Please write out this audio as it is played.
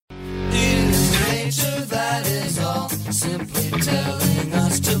simply telling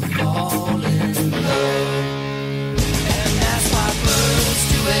us to fall in love. And that's why birds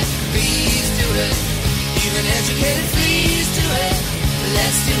do it, bees do it, even educated fleas do it.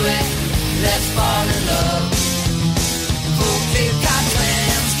 Let's do it, let's fall in love. Full Cape Cod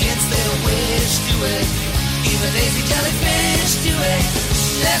clams against their wish do it, even lazy jellyfish do it.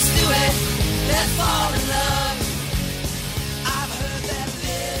 Let's do it, let's fall in love. I've heard that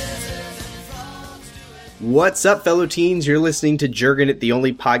lizards and frogs do it. What's up, fellow teens? You're listening to Jurgen It, the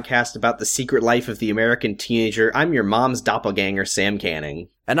only podcast about the secret life of the American teenager. I'm your mom's doppelganger, Sam Canning.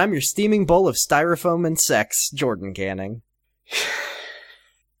 And I'm your steaming bowl of styrofoam and sex, Jordan Canning.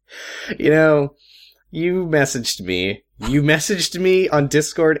 You know, you messaged me on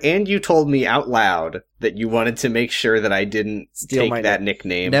Discord, and you told me out loud that you wanted to make sure that I didn't take that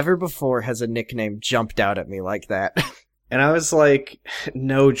nickname. Never before has a nickname jumped out at me like that. And I was like,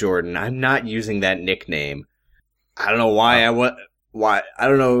 no, Jordan, I'm not using that nickname. I don't know why why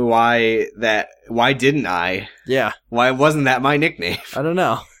didn't I? Yeah. Why wasn't that my nickname? I don't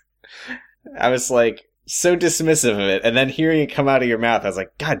know. I was like, so dismissive of it, and then hearing it come out of your mouth, I was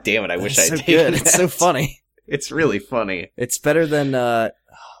like, God damn it, I wish I'd taken that. It's so funny. It's really funny. It's better than, oh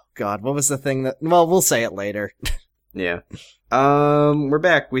God, what was the thing that, well, we'll say it later. Yeah. We're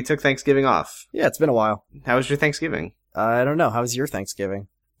back. We took Thanksgiving off. Yeah, it's been a while. How was your Thanksgiving? I don't know. How was your Thanksgiving?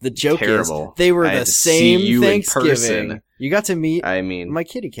 The joke Terrible. is, they were I had the to see same you in Thanksgiving. person. You got to meet I mean, my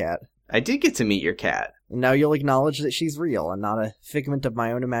kitty cat. I did get to meet your cat. And now you'll acknowledge that she's real and not a figment of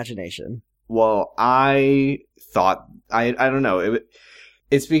my own imagination. Well, I thought, I don't know,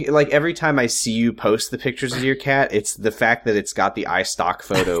 like every time I see you post the pictures of your cat, it's the fact that it's got the iStock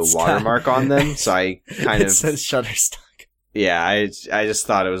photo watermark on them, so I kind of... It says Shutterstock. Yeah, I just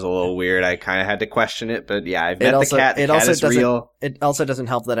thought it was a little weird. I kind of had to question it, but yeah, I've met the cat. The cat also is real. It also doesn't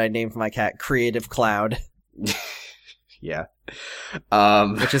help that I named my cat Creative Cloud. Yeah.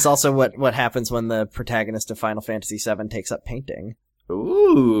 Which is also what happens when the protagonist of Final Fantasy VII takes up painting.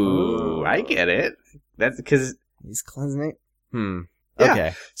 Ooh, I get it. That's because he's cleansing. Yeah.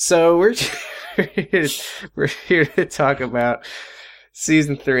 Okay. So we're here to talk about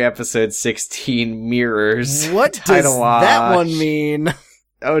season 3, episode 16, Mirrors. What does that one mean?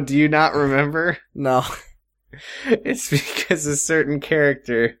 Oh, do you not remember? No. It's because a certain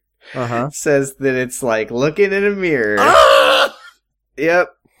character says that it's like looking in a mirror. Ah! Yep.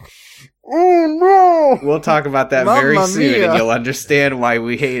 Oh no! We'll talk about that Mamma very soon, mia. and you'll understand why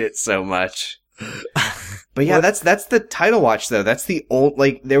we hate it so much. But yeah, that's the title watch though. That's the old,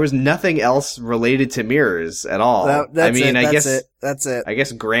 like, there was nothing else related to mirrors at all. That's it. I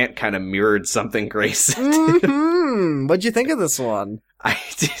guess Grant kind of mirrored something Grace said. Mm-hmm. What'd you think of this one? I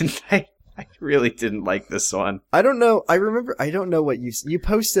really didn't like this one. I don't know. I don't know what you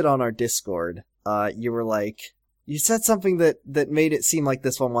posted on our Discord. You were like, you said something that made it seem like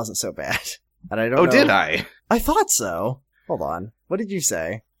this one wasn't so bad. And I don't know. Oh, did I? I thought so. Hold on. What did you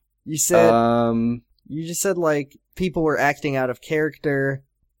say? You said, you just said, like, people were acting out of character.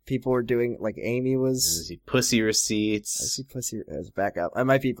 People were doing, like, Amy was... Pussy receipts. I see pussy as back up. I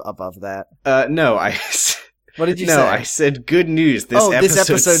might be above that. No, What did you say? No, I said good news. This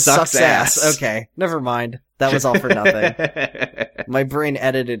episode sucks ass. Okay, never mind. That was all for nothing. My brain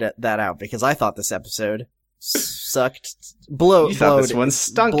edited that out because I thought this episode sucked. You thought this one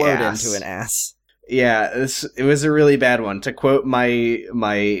stunk blowed ass. into an ass. Yeah, it was a really bad one. To quote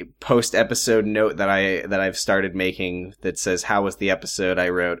my post-episode note that I've started making that says, "How was the episode?" I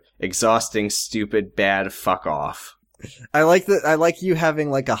wrote, "Exhausting, stupid, bad, fuck off." I like you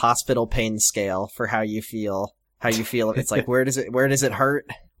having like a hospital pain scale for how you feel. It's like, where does it hurt?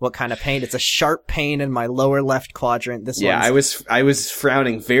 What kind of pain? It's a sharp pain in my lower left quadrant. I was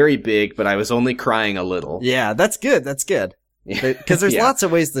frowning very big, but I was only crying a little. Yeah, that's good. Because there's lots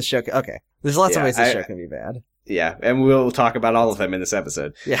of ways the show there's lots of ways the show can be bad. Yeah, and we'll talk about all of them in this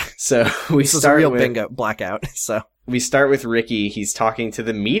episode. Yeah. So this is a real bingo blackout. So we start with Ricky. He's talking to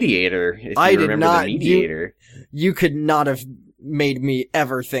the mediator. If you remember the mediator. You could not have made me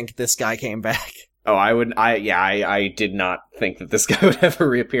ever think this guy came back. Oh, I did not think that this guy would ever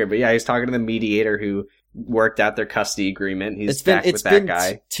reappear. But yeah, he's talking to the mediator who worked out their custody agreement. He's back with that guy.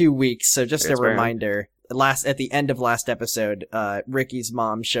 It's been 2 weeks, so just a reminder. At the end of last episode, Ricky's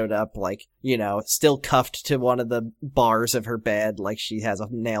mom showed up, like, still cuffed to one of the bars of her bed, like she has a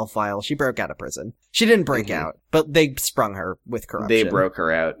nail file. She broke out of prison. She didn't break out, but they sprung her with corruption. They broke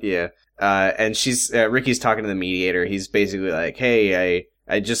her out, yeah. And Ricky's talking to the mediator. He's basically like, hey,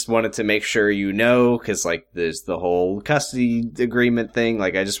 I just wanted to make sure you know, cause like there's the whole custody agreement thing.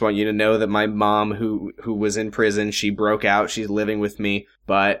 Like, I just want you to know that my mom who was in prison, she broke out. She's living with me,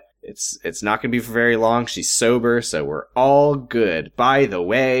 but It's not gonna be for very long. She's sober, so we're all good. By the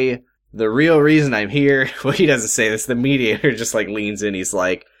way, the real reason I'm here, well, he doesn't say this, the mediator just, like, leans in, he's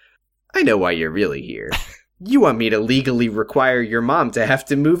like, I know why you're really here. You want me to legally require your mom to have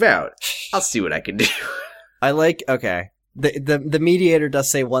to move out. I'll see what I can do. I like, okay. The mediator does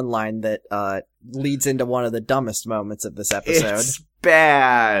say one line that, leads into one of the dumbest moments of this episode. It's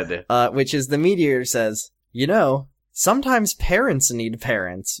bad. Which is the mediator says, you know, sometimes parents need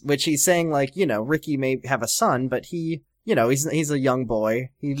parents, which he's saying, like, you know, Ricky may have a son, but he, you know, he's a young boy.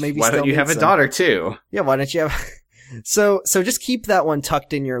 He maybe why still don't you have a daughter too? Yeah, why don't you have? So just keep that one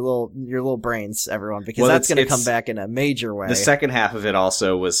tucked in your little brains, everyone, because that's going to come back in a major way. The second half of it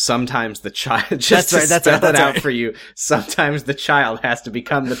also was sometimes the child. Just that's out for you. Sometimes the child has to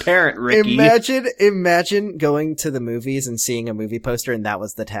become the parent. Ricky, imagine going to the movies and seeing a movie poster, and that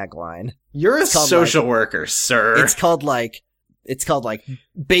was the tagline. You're a social worker, sir. It's called like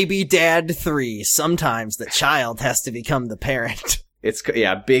Baby Dad 3. Sometimes the child has to become the parent. It's,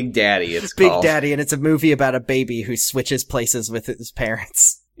 yeah, Big Daddy, it's Big called. Daddy, and it's a movie about a baby who switches places with his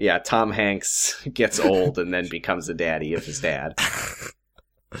parents. Yeah, Tom Hanks gets old and then becomes the daddy of his dad.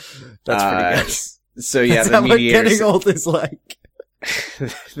 That's pretty good. So yeah, That's the mediator. What getting old is like.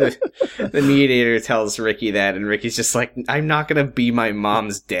 the mediator tells Ricky that, and Ricky's just like, I'm not gonna be my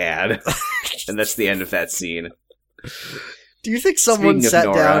mom's dad. And that's the end of that scene. Do you think someone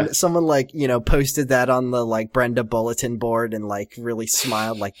sat down, someone like, you know, posted that on the like Brenda bulletin board and like really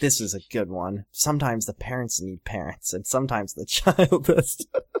smiled like, this is a good one. Sometimes the parents need parents and sometimes the child does.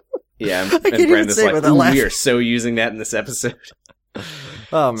 Yeah, and Brenda's like, we are so using that in this episode.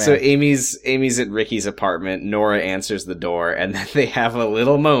 Oh man. So Amy's at Ricky's apartment, Nora answers the door, and then they have a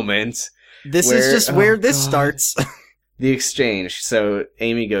little moment. This is just where this starts. The exchange. So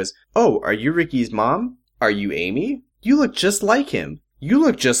Amy goes, oh, are you Ricky's mom? Are you Amy? You look just like him. You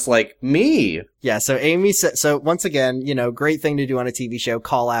look just like me. Yeah, so Amy said, so once again, you know, great thing to do on a TV show,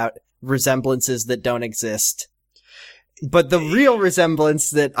 call out resemblances that don't exist. But the real resemblance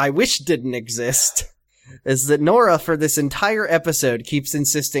that I wish didn't exist is that Nora, for this entire episode, keeps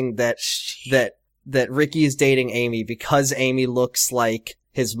insisting that Ricky is dating Amy because Amy looks like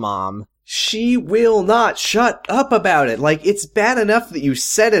his mom. She will not shut up about it. Like, it's bad enough that you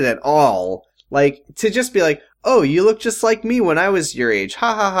said it at all. Like, to just be like, oh, you look just like me when I was your age.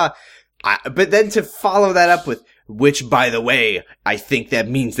 Ha ha ha. But then to follow that up with, which, by the way, I think that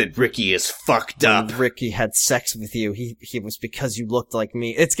means that Ricky is fucked up. When Ricky had sex with you, he was because you looked like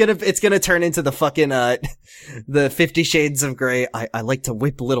me. It's gonna turn into the fucking, the 50 Shades of Grey. I like to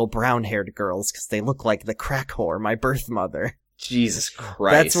whip little brown-haired girls because they look like the crack whore, my birth mother. Jesus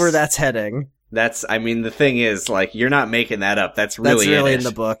Christ. That's where that's heading. I mean, the thing is, like, you're not making that up. That's really in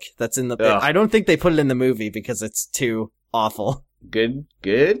the book. That's in the book. I don't think they put it in the movie because it's too awful. Good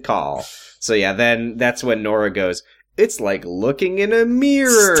call. So yeah, then that's when Nora goes, it's like looking in a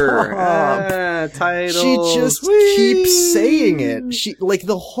mirror. Stop. Title. She just keeps saying it. She, like,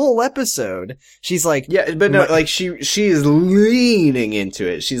 the whole episode. She's like, yeah, but no, like, she is leaning into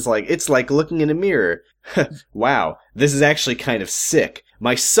it. She's like, it's like looking in a mirror. Wow, this is actually kind of sick.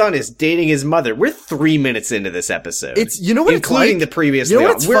 My son is dating his mother. We're 3 minutes into this episode. You know what including it's like? The previous. You know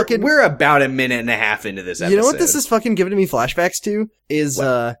what's we're about a minute and a half into this episode. You know what this is fucking giving me flashbacks to?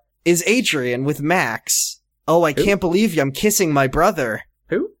 Is Adrian with Max. Oh, I can't believe you. I'm kissing my brother.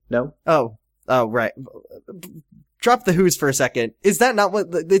 Who? No. Oh, right. Drop the who's for a second. Is that not what?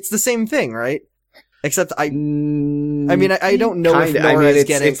 It's the same thing, right? Except I mean, I don't know if Nora is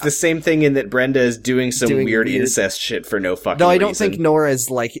getting... It's the same thing in that Brenda is doing weird incest shit for no fucking reason. No, I don't think Nora is,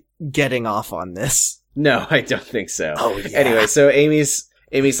 like, getting off on this. No, I don't think so. Oh, yeah. Anyway, so Amy's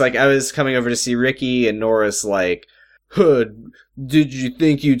like, I was coming over to see Ricky, and Nora's like, did you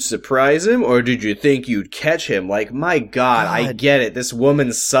think you'd surprise him, or did you think you'd catch him? Like, my God, I get it. This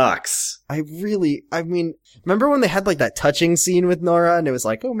woman sucks. I mean, remember when they had, like, that touching scene with Nora, and it was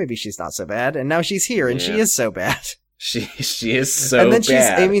like, oh, maybe she's not so bad, and now she's here, and she is so bad. She is so bad. And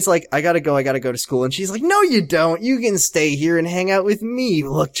then Amy's like, I gotta go to school, and she's like, no, you don't. You can stay here and hang out with me.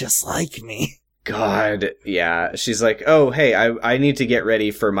 You look just like me. God, yeah. She's like, oh, hey, I need to get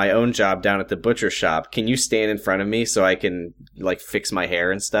ready for my own job down at the butcher shop. Can you stand in front of me so I can, like, fix my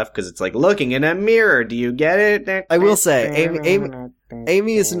hair and stuff? Because it's like looking in a mirror. Do you get it? I will say,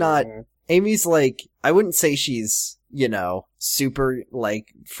 Amy is not... Amy's like, I wouldn't say she's, you know, super, like,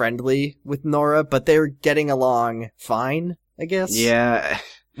 friendly with Nora, but they're getting along fine, I guess. Yeah.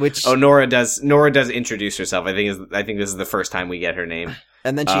 Which... Oh, Nora does introduce herself. I think this is the first time we get her name.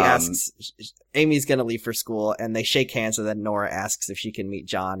 And then she asks, Amy's gonna leave for school, and they shake hands, and then Nora asks if she can meet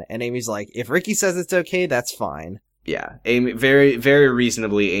John. And Amy's like, if Ricky says it's okay, that's fine. Yeah, Amy, very, very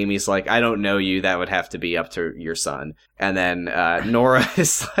reasonably, Amy's like, I don't know you, that would have to be up to your son. And then, Nora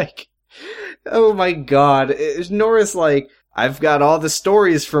is like, oh my god. Nora's like, I've got all the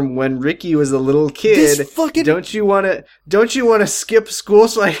stories from when Ricky was a little kid. This fucking... Don't you wanna skip school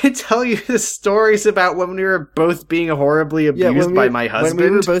so I can tell you the stories about when we were both being horribly abused by my husband? When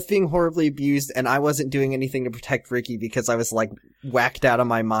we were both being horribly abused and I wasn't doing anything to protect Ricky because I was, like, whacked out of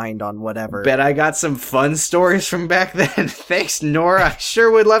my mind on whatever. Bet I got some fun stories from back then. Thanks, Nora. I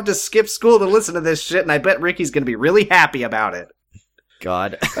sure would love to skip school to listen to this shit, and I bet Ricky's gonna be really happy about it.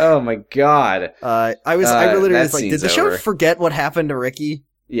 God. Oh my god. I literally was like, did the show forget what happened to Ricky?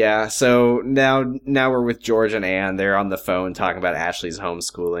 Yeah, so now we're with George and Anne. They're on the phone talking about Ashley's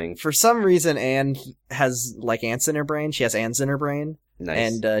homeschooling. For some reason, Anne has, like, ants in her brain. She has ants in her brain.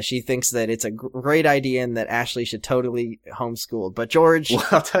 Nice. And she thinks that it's a great idea and that Ashley should totally homeschool. But George... Well,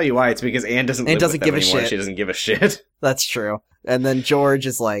 I'll tell you why. It's because Anne doesn't live with them give a anymore. shit. She doesn't give a shit. That's true. And then George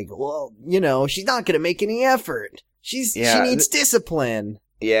is like, well, you know, she's not going to make any effort. She needs discipline.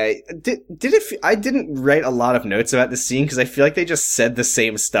 Yeah, I didn't write a lot of notes about this scene because I feel like they just said the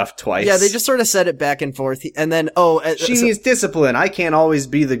same stuff twice. Yeah, they just sort of said it back and forth, and then, she needs discipline. I can't always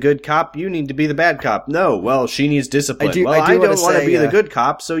be the good cop. You need to be the bad cop. No, well, she needs discipline. I don't want to be the good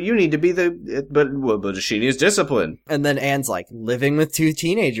cop, so you need to be but she needs discipline. And then Anne's like, living with two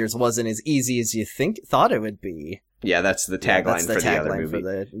teenagers wasn't as easy as you thought it would be. Yeah, that's the tagline for the other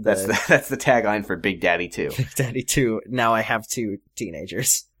movie. That's the tagline for Big Daddy 2. Big Daddy 2. Now I have two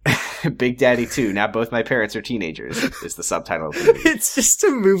teenagers. Big Daddy 2. Now both my parents are teenagers is the subtitle of the movie. It's just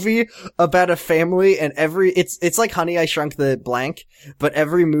a movie about a family and it's like Honey, I Shrunk the Blank, but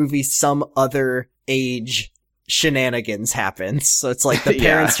every movie some other age shenanigans happens. So it's like the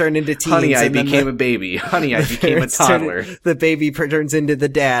parents turn into teens. Honey, I became a baby. Honey, I became a toddler. The baby turns into the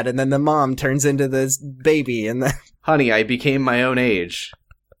dad, and then the mom turns into the baby, and then... Honey, I became my own age.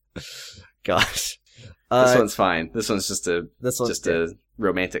 Gosh. This one's fine. This one's just a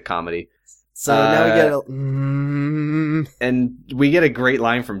romantic comedy. So now we get and we get a great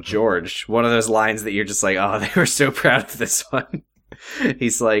line from George. One of those lines that you're just like, oh, they were so proud of this one.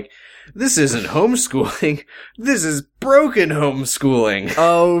 He's like, this isn't homeschooling. This is broken homeschooling.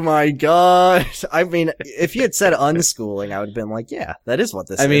 Oh my god. I mean, if you had said unschooling, I would have been like, yeah, that is what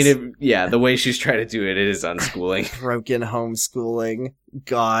this is. I mean, the way she's trying to do it is unschooling. Broken homeschooling.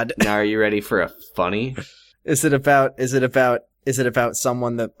 God. Now, are you ready for a funny? Is it about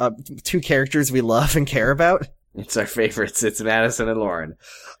someone that, two characters we love and care about? It's our favorites. It's Madison and Lauren.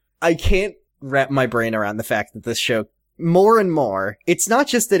 I can't wrap my brain around the fact that this show, more and more, it's not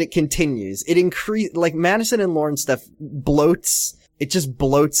just that it continues, like Madison and Lauren stuff bloats, it just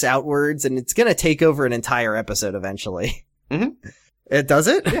bloats outwards, and it's gonna take over an entire episode eventually. Mm-hmm. It does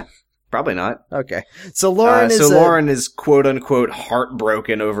it? Yeah. Probably not. Okay. So Lauren is quote unquote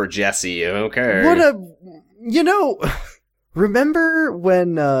heartbroken over Jesse. Okay. Remember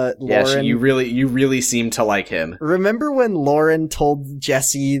when Lauren... Yeah, you really seem to like him. Remember when Lauren told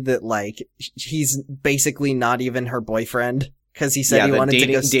Jesse that, like, he's basically not even her boyfriend? Because he said he wanted to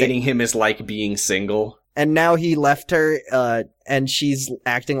go dating him is like being single. And now he left her, and she's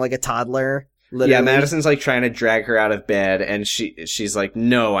acting like a toddler. Literally. Yeah, Madison's like trying to drag her out of bed, and she's like,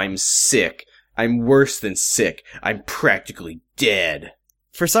 no, I'm sick. I'm worse than sick. I'm practically dead.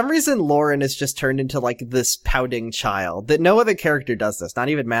 For some reason, Lauren has just turned into, like, this pouting child. That no other character does this. Not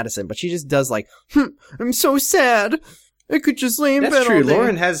even Madison, but she just does, like, I'm so sad. I could just lay in bed all day. That's true.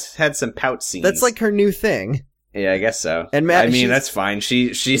 Lauren has had some pout scenes. That's, like, her new thing. Yeah, I guess so. And that's fine.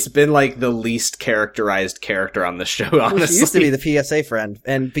 She's been, like, the least characterized character on the show, honestly. Well, she used to be the PSA friend.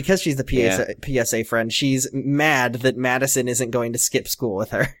 And because she's the PSA friend, she's mad that Madison isn't going to skip school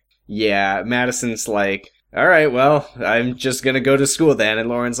with her. Yeah, Madison's like... All right, well, I'm just gonna go to school then. And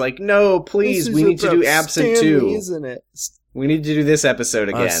Lauren's like, no, please, we need to do absent Stanley, isn't it? We need to do this episode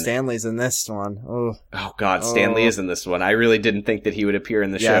again. Stanley's in this one. Oh God, Stanley is in this one. I really didn't think that he would appear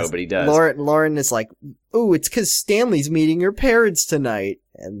in the show, but he does. Lauren is like, oh, it's because Stanley's meeting your parents tonight.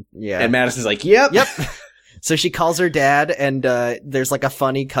 And yeah. And Madison's like, yep. So she calls her dad, and there's like a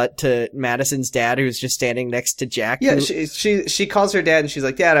funny cut to Madison's dad, who's just standing next to Jack. Yeah, she calls her dad, and she's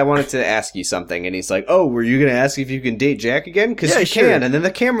like, Dad, I wanted to ask you something. And he's like, oh, were you going to ask if you can date Jack again? Because you can. And then the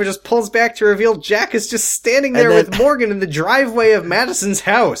camera just pulls back to reveal Jack is just standing there with Morgan in the driveway of Madison's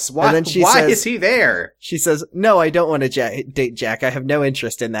house. Why is he there? She says, no, I don't want to date Jack. I have no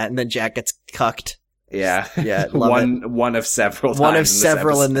interest in that. And then Jack gets cucked. Yeah. One of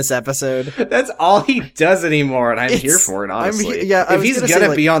several in this episode. That's all he does anymore, and I'm here for it, honestly. If he's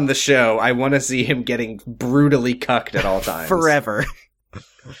gonna be on the show, I want to see him getting brutally cucked at all times. Forever.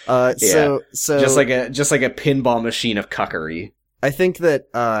 So just like a pinball machine of cuckery. I think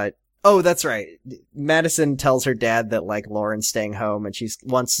that, oh, that's right. Madison tells her dad that, like, Lauren's staying home and she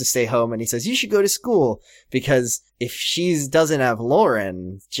wants to stay home, and he says, you should go to school, because if she doesn't have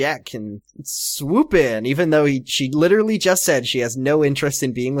Lauren, Jack can swoop in, even though she literally just said she has no interest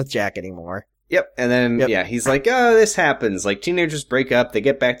in being with Jack anymore. Yep, and then, he's like, oh, this happens. Like, teenagers break up, they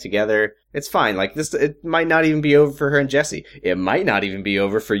get back together. It's fine. Like, it might not even be over for her and Jesse. It might not even be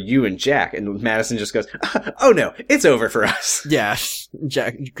over for you and Jack. And Madison just goes, oh no, it's over for us. Yeah,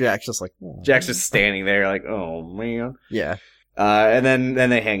 Jack's just like... Oh. Jack's just standing there like, oh man. Yeah. And then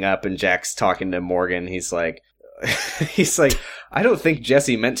they hang up, and Jack's talking to Morgan. He's like, I don't think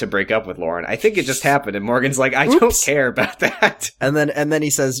Jesse meant to break up with Lauren. I think it just happened. And Morgan's like, I don't care about that. And then he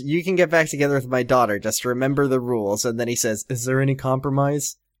says, you can get back together with my daughter. Just remember the rules. And then he says, is there any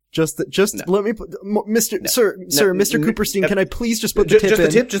compromise? No. Let me put, Mr. Cooperstein, can I please just put the tip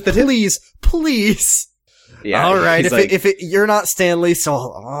in? Just the tip? Please. Yeah. All right. You're not Stanley, so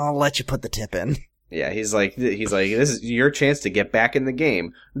I'll let you put the tip in. Yeah, he's like, this is your chance to get back in the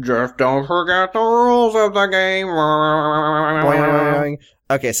game. Just don't forget the rules of the game.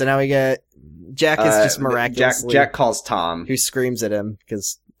 Okay, so now we get Jack is just miraculously... Jack calls Tom. Who screams at him,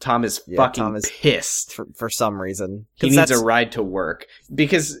 because... Tom is pissed. For some reason. He needs a ride to work.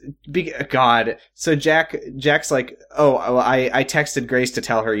 God. So Jack's like, oh, I texted Grace to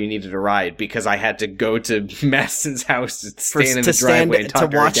tell her you needed a ride because I had to go to Madison's house and stand in the driveway and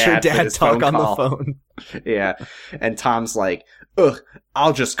talk to watch her dad talk on the phone. Yeah. And Tom's like, ugh,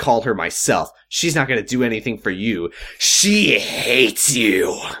 I'll just call her myself. She's not gonna do anything for you. She hates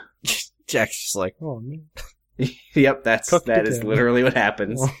you. Jack's just like, oh man. Yep, that is literally what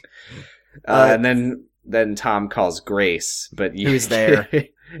happens. And then Tom calls Grace, but who's there?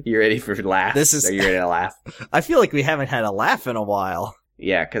 You ready for laughs? Are you ready to laugh? I feel like we haven't had a laugh in a while.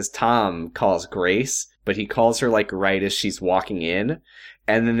 Yeah, because Tom calls Grace, but he calls her like right as she's walking in,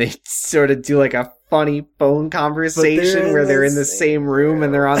 and then they sort of do like a funny phone conversation where they're in the same room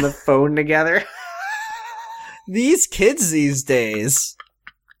and they're on the phone together. These kids these days.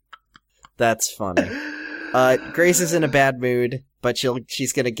 That's funny. Grace is in a bad mood, but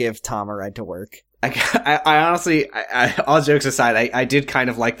she's gonna give Tom a ride to work. I honestly, all jokes aside, I did kind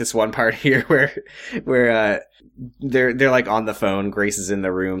of like this one part here where they're like on the phone. Grace is in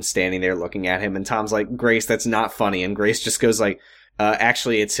the room, standing there looking at him, and Tom's like, Grace, that's not funny. And Grace just goes like,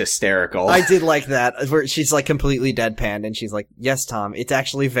 actually, it's hysterical. I did like that, where she's like completely deadpanned, and she's like, yes, Tom, it's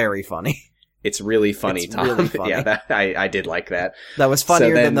actually very funny. It's really funny, Tom. Really funny. Yeah, I did like that. That was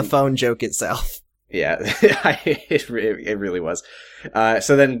funnier than the phone joke itself. Yeah, it really was.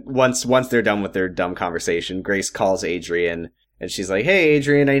 So then once they're done with their dumb conversation, Grace calls Adrian, and she's like, hey,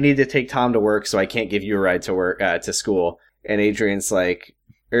 Adrian, I need to take Tom to work, so I can't give you a ride to work, to school. And Adrian's like,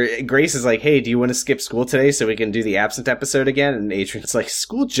 Grace is like, hey, do you want to skip school today so we can do the absent episode again? And Adrian's like,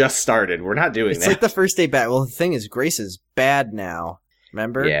 school just started. We're not doing that. It's like the first day back. Well, the thing is, Grace is bad now.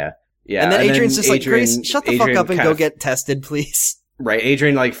 Remember? Yeah. Yeah. And then Adrian's just like, Grace, shut the fuck up and go get tested, please. Right.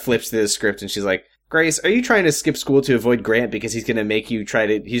 Adrian like flips through the script and she's like, Grace, are you trying to skip school to avoid Grant because he's going to try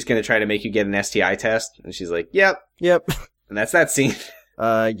to make you get an STI test? And she's like, yep. And that's that scene.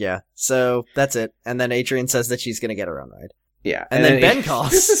 Yeah. So that's it. And then Adrian says that she's going to get her own ride. Yeah. And then Ben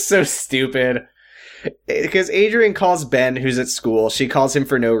calls. This is so stupid. Because Adrian calls Ben, who's at school. She calls him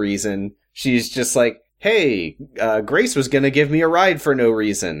for no reason. She's just like, hey, Grace was going to give me a ride for no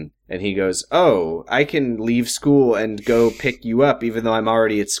reason. And he goes, oh, I can leave school and go pick you up even though I'm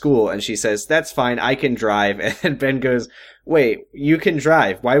already at school. And she says, that's fine, I can drive. And Ben goes, wait, you can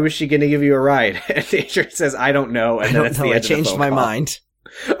drive. Why was she going to give you a ride? And Adrian says, I don't know. And then that's the end of the phone call. I changed my mind.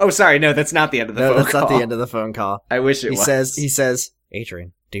 Oh, sorry, no, that's not the end of the phone call. No, that's not the end of the phone call. I wish it was. He says,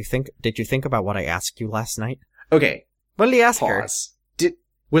 Adrian, did you think about what I asked you last night? Okay. What did he ask her?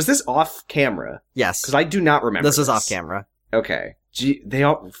 Was this off camera? Yes. Because I do not remember this. This was off camera. Okay.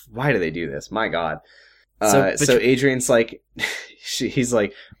 Why do they do this? My God. So Adrian's like, he's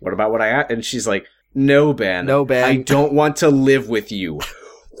like, what about what I asked? And she's like, no, Ben. I don't want to live with you.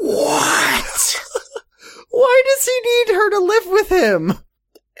 What? Why does he need her to live with him?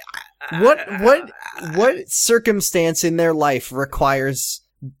 What circumstance in their life requires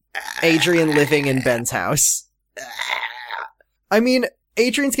Adrian living in Ben's house? I mean,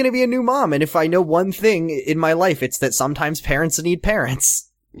 Adrian's gonna be a new mom, and if I know one thing in my life, it's that sometimes parents need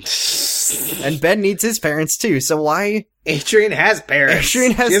parents. And Ben needs his parents too, so why? Adrian has parents.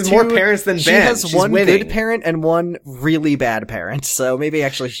 She has more parents than Ben. She has one good parent and one really bad parent, so maybe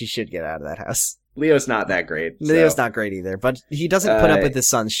actually she should get out of that house. Leo's not that great. Leo's not great either, but he doesn't put up with his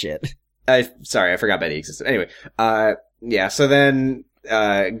son's shit. Sorry, I forgot Betty existed. Anyway, yeah, so then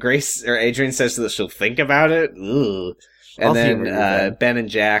Grace or Adrian says that she'll think about it. Ugh. And then Ben and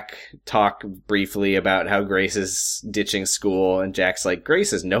Jack talk briefly about how Grace is ditching school, and Jack's like,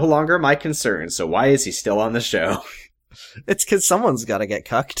 Grace is no longer my concern, so why is he still on the show? It's because someone's got to get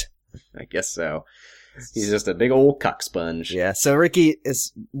cucked. I guess so. He's just a big old cuck sponge. Yeah, so Ricky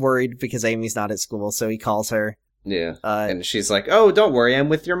is worried because Amy's not at school, so he calls her. Yeah, and she's like, "Oh, don't worry, I'm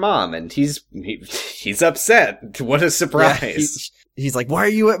with your mom," and he's upset. What a surprise! Yeah, he's like, "Why are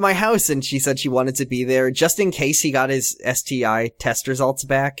you at my house?" And she said she wanted to be there just in case he got his STI test results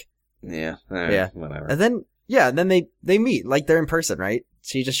back. Yeah, whatever. And then they meet, like they're in person, right?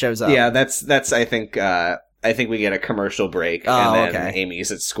 She just shows up. Yeah, that's. I think we get a commercial break, and then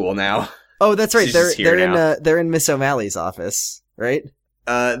Amy's at school now. Oh, that's right. They're in Miss O'Malley's office, right?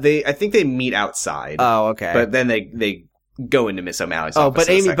 I think they meet outside. Oh, okay. But then they go into Miss O'Malley's office. Oh, but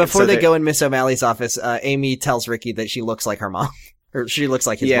Amy, before they go in Miss O'Malley's office, Amy tells Ricky that she looks like her mom. Or she looks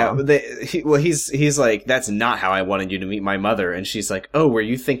like his mom. Yeah, he's like, that's not how I wanted you to meet my mother. And she's like, oh, were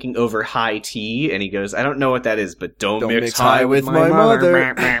you thinking over high tea? And he goes, I don't know what that is, but don't mix high with my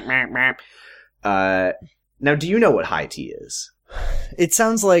mother. Now, do you know what high tea is? It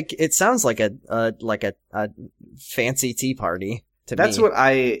sounds like a fancy tea party. That's what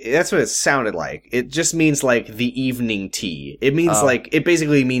it sounded like. It just means like the evening tea. It means it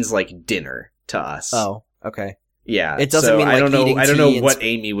basically means like dinner to us. Oh, okay. Yeah. It doesn't mean like eating tea. I don't know what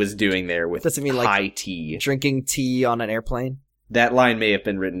Amy was doing there with doesn't mean high like tea. Drinking tea on an airplane. That line may have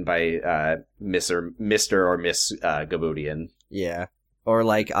been written by Mr. or Miss Gabodian. Yeah. Or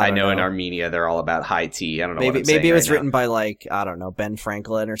like I know in Armenia they're all about high tea. I don't know. Maybe it was written by like I don't know Ben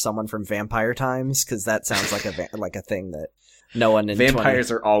Franklin or someone from Vampire Times, because that sounds like a thing that no one in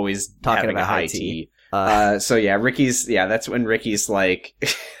vampires are always talking about high tea. So yeah, that's when Ricky's like,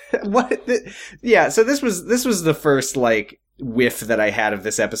 what? So this was the first like whiff that I had of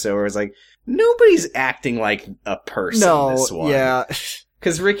this episode where I was like, nobody's acting like a person. No, this one. Yeah.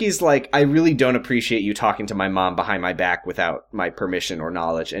 Because Ricky's like, I really don't appreciate you talking to my mom behind my back without my permission or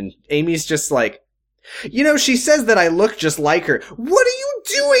knowledge. And Amy's just like, she says that I look just like her. What are you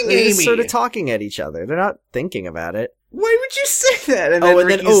doing, Amy? They're just sort of talking at each other. They're not thinking about it. Why would you say that? And then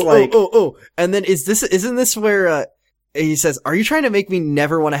Ricky's like... And then isn't this where, he says, are you trying to make me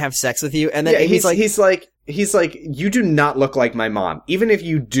never want to have sex with you? And then Amy's he's like, you do not look like my mom. Even if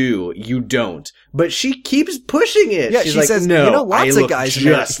you do, you don't. But she keeps pushing it. Yeah, She's she like, says, no, lots I of guys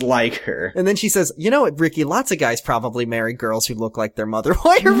just like her. And then she says, you know what, Ricky, lots of guys probably marry girls who look like their mother.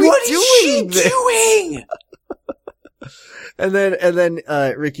 Why are we doing this? And then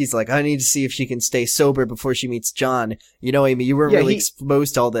Ricky's like, I need to see if she can stay sober before she meets John. Amy, you weren't really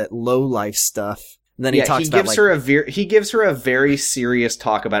exposed to all that low life stuff. And then he gives her a very serious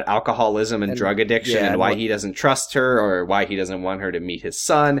talk about alcoholism and drug addiction and why he doesn't trust her or why he doesn't want her to meet his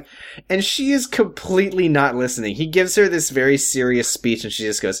son. And she is completely not listening. He gives her this very serious speech and she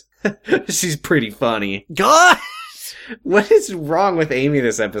just goes, she's pretty funny. God! What is wrong with Amy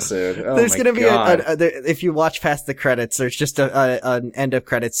this episode? Oh, there's going to be if you watch past the credits, there's just an end of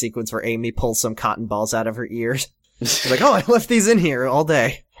credits sequence where Amy pulls some cotton balls out of her ears. She's like, oh, I left these in here all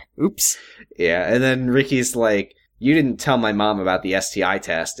day. Oops. Yeah, and then Ricky's like, you didn't tell my mom about the STI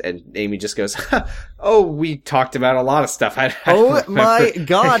test, and Amy just goes, oh, we talked about a lot of stuff. Oh my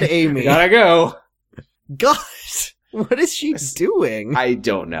God, Amy. Gotta go. God, what is she doing? I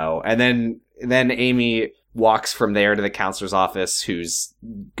don't know. And then Amy walks from there to the counselor's office, who's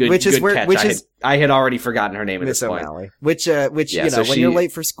I had already forgotten her name at this point. O'Malley. Which when you're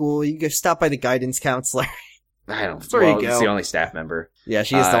late for school, you go stop by the guidance counselor. I don't know. It's the only staff member. Yeah,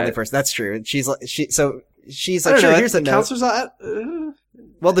 she is the only person. That's true. She's like, here's a note. Counselor's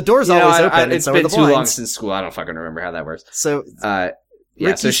well, the door's always open. It's been too long since school. I don't fucking remember how that works. So,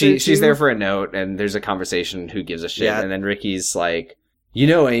 so she's there for a note, and there's a conversation. Who gives a shit? Yeah. And then Ricky's like,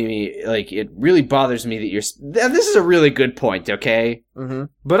 Amy, like, it really bothers me that this is a really good point, okay? Mm-hmm.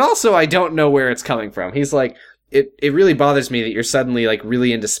 But also, I don't know where it's coming from. He's like, it really bothers me that you're suddenly, like,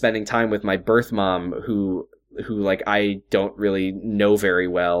 really into spending time with my birth mom, who like I don't really know very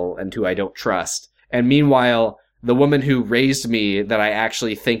well and who I don't trust. And meanwhile, the woman who raised me that I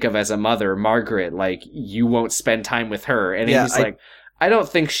actually think of as a mother, Margaret, like, you won't spend time with her. And Amy's like, I don't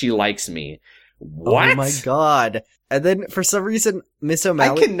think she likes me. What? Oh my God. And then for some reason, Miss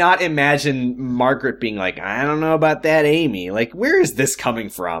O'Malley... I cannot imagine Margaret being like, I don't know about that Amy. Like, where is this coming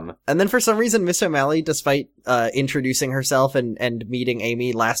from? And then for some reason, Miss O'Malley, despite introducing herself and meeting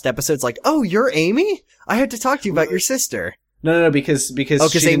Amy last episode's like, oh, you're Amy? I had to talk to you about your sister. No, because she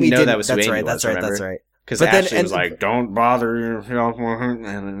didn't know that was who Amy was, That's right. Because Ashley was like, don't bother yourself.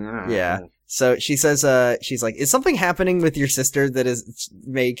 Yeah. So she says, she's like, is something happening with your sister that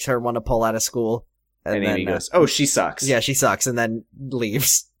makes her want to pull out of school? And Amy goes, oh, she sucks. Yeah, she sucks, and then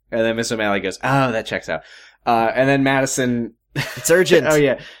leaves. And then Miss O'Malley goes, oh, that checks out. And then Madison... It's urgent. Oh,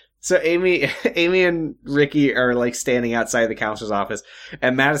 yeah. So Amy and Ricky are, like, standing outside the counselor's office,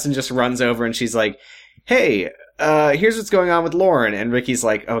 and Madison just runs over and she's like, hey, here's what's going on with Lauren. And Ricky's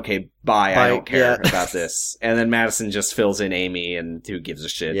like, okay, bye. I don't care about this. And then Madison just fills in Amy, and who gives a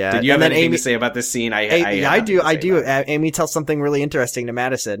shit? Yeah. Did you have anything to say about this scene? I do. Amy tells something really interesting to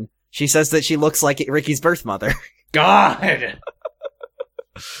Madison. She says that she looks like Ricky's birth mother. God!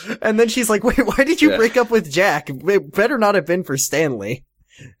 And then she's like, wait, why did you break up with Jack? It better not have been for Stanley.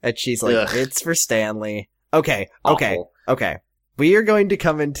 And she's like, it's for Stanley. Okay. We are going to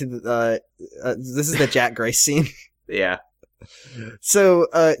come into the, this is the Jack Grace scene. Yeah. So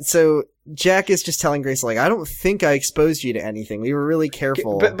Jack is just telling Grace, like, I don't think I exposed you to anything. We were really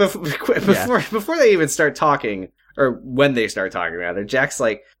careful. But before they even start talking, or when they start talking rather, Jack's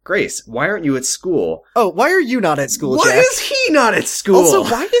like, Grace, why aren't you at school? Oh, why are you not at school, Jack? Why is he not at school? Also,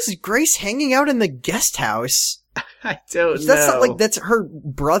 why is Grace hanging out in the guest house? I don't know. That's her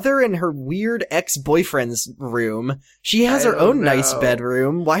brother and her weird ex-boyfriend's room. She has her own nice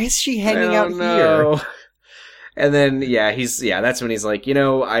bedroom. Why is she hanging out here? And then, that's when he's like, you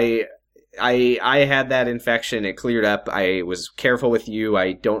know, I had that infection. It cleared up. I was careful with you.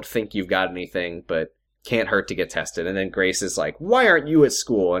 I don't think you've got anything, but can't hurt to get tested. And then Grace is like, why aren't you at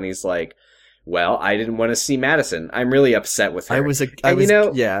school? And he's like, well, I didn't want to see Madison. I'm really upset with her.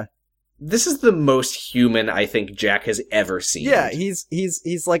 This is the most human I think Jack has ever seen. Yeah, he's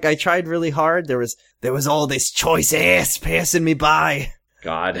like, I tried really hard. There was all this choice ass passing me by.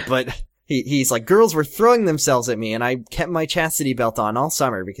 God. But he's like, girls were throwing themselves at me, and I kept my chastity belt on all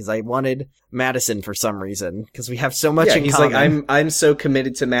summer because I wanted Madison for some reason, because we have so much in common. He's like, I'm so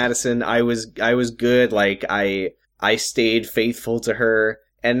committed to Madison. I was good. Like, I stayed faithful to her.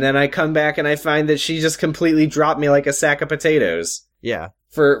 And then I come back and I find that she just completely dropped me like a sack of potatoes. Yeah.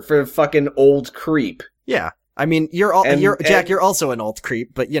 For fucking old creep. Yeah. I mean, you're also an old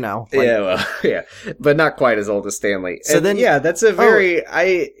creep, but you know. Like, yeah, but not quite as old as Stanley. So and, then, that's a very,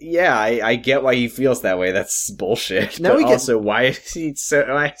 I get why he feels that way. That's bullshit. Now but why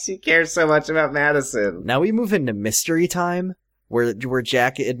does he care so much about Madison? Now we move into mystery time, where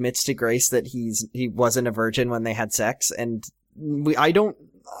Jack admits to Grace that he wasn't a virgin when they had sex, and I don't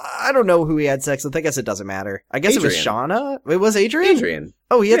know who he had sex with. I guess it doesn't matter. I guess Adrian. It was Shauna. It was Adrian? Adrian.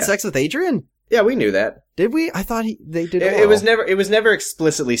 Oh, he had sex with Adrian? Yeah, we knew that. Did we? I thought they did. It was never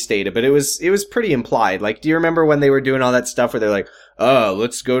explicitly stated, but it was pretty implied. Like, do you remember when they were doing all that stuff where they're like, "Oh,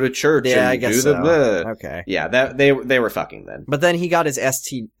 let's go to church and I guess do the blah." Okay. Yeah, that they were fucking then. But then he got his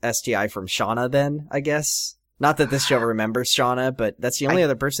STI from Shauna then, I guess. Not that this show remembers Shauna, but that's the only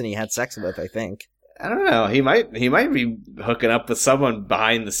other person he had sex with, I think. I don't know. He might be hooking up with someone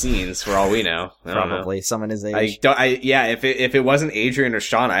behind the scenes for all we know. Probably someone his age. If it wasn't Adrian or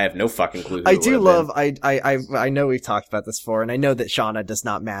Shauna, I have no fucking clue. I know we've talked about this before, and I know that Shauna does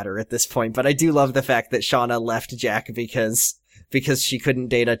not matter at this point, but I do love the fact that Shauna left Jack because she couldn't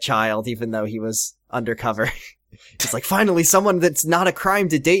date a child, even though he was undercover. It's like, finally, someone that's not a crime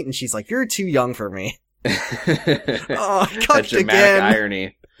to date, and she's like, you're too young for me. Cucked again.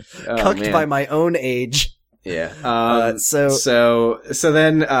 Irony. Cucked by my own age. Yeah. So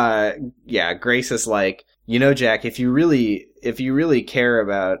then, Grace is like, you know, Jack, if you really care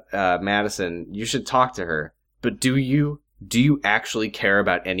about, Madison, you should talk to her. But do you actually care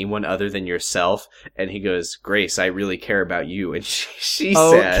about anyone other than yourself? And he goes, Grace, I really care about you. And she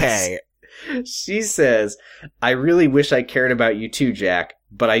says, I really wish I cared about you too, Jack,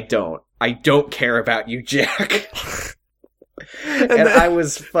 but I don't. I don't care about you, Jack. And I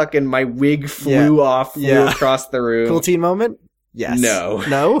was fucking, my wig flew across the room. Cool teen moment? Yes.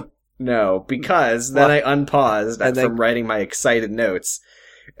 No, because then I unpaused from writing my excited notes,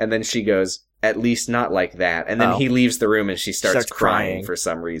 and then she goes, at least not like that. And then he leaves the room and she starts crying for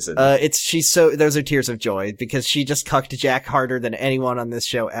some reason. Those are tears of joy because she just cucked Jack harder than anyone on this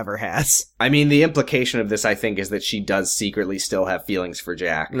show ever has. I mean, the implication of this, I think, is that she does secretly still have feelings for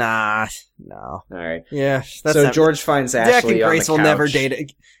Jack. Nah, no. Alright. Yeah. George finds Ashley Jack and Grace on the will never couch.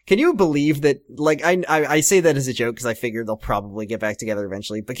 date. Can you believe that, like, I say that as a joke because I figure they'll probably get back together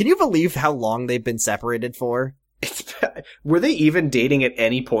eventually, but can you believe how long they've been separated for? Were they even dating at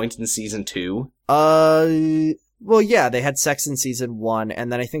any point in season 2? Well, yeah, they had sex in season 1,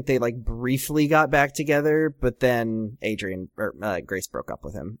 and then I think they, like, briefly got back together, but then Grace broke up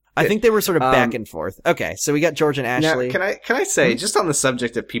with him. I think they were sort of back and forth. Okay, so we got George and Ashley. Now, can I say, just on the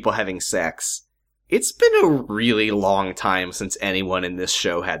subject of people having sex, it's been a really long time since anyone in this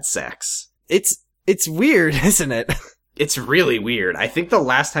show had sex. It's weird, isn't it? It's really weird. I think the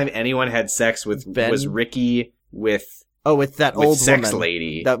last time anyone had sex with Ben? was Ricky with with that with old sex woman.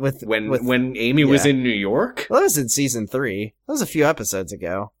 lady. That when Amy was in New York. Well, that was in season 3. That was a few episodes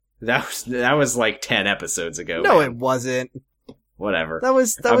ago. That was like 10 episodes ago. No, man. it wasn't. Whatever.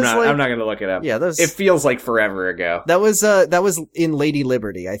 I'm not gonna look it up. Yeah, It feels like forever ago. that was in Lady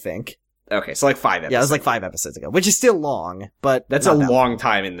Liberty, I think. Okay, so like 5 episodes. Yeah, it was like 5 episodes ago, which is still long, but That's not a that long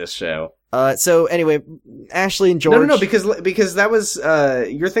time in this show. So anyway, Ashley and George. No, because that was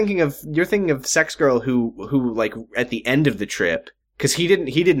you're thinking of Sex Girl who like at the end of the trip, because he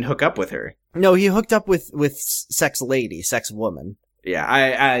didn't hook up with her. No, he hooked up with Sex Lady, Sex Woman. Yeah,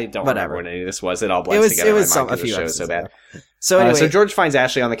 I don't Whatever. remember when any of this was. It all blends together. It was in my mind a 'cause few the show episodes is so bad. ago. So anyway, So George finds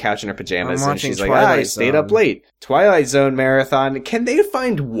Ashley on the couch in her pajamas, I'm and she's watching like, I Twilight stayed up Zone." late. Twilight Zone marathon. Can they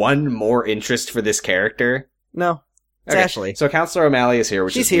find one more interest for this character? no, it's Okay, Ashley. So Counselor O'Malley is here,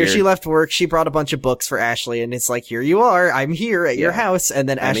 which She's is here. weird. She left work. She brought a bunch of books for Ashley, and it's like, here you are. I'm here at your Yeah. house. And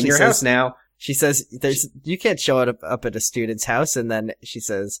then I'm Ashley in your says, house now. she says, you can't show it up at a student's house. And then she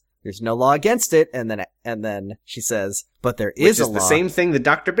says, there's no law against it. And then she says, but there Which is a is law. the same thing that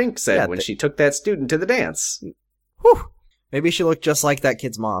Dr. Bink said Yeah, when she took that student to the dance. Whew. Maybe she looked just like that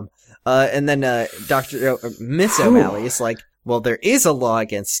kid's mom. And then Miss O'Malley is like, well, there is a law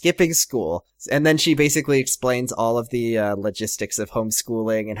against skipping school. And then she basically explains all of the logistics of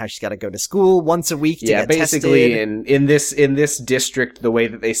homeschooling and how she's got to go to school once a week to Yeah, get basically tested. in this district, the way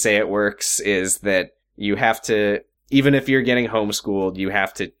that they say it works is that you have to, even if you're getting homeschooled, you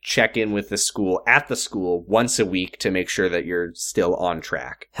have to check in with the school at the school once a week to make sure that you're still on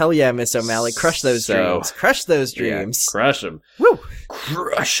track. Hell yeah, Miss O'Malley. Crush those So- dreams. Crush those dreams. Yeah, crush them. Woo!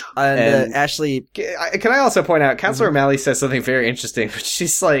 Crush 'em. And Ashley, Can I also point out, Counselor O'Malley says something very interesting, but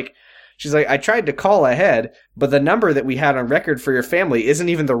she's like, I tried to call ahead, but the number that we had on record for your family isn't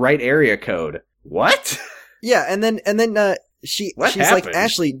even the right area code. What? yeah, and then she's What like, happened?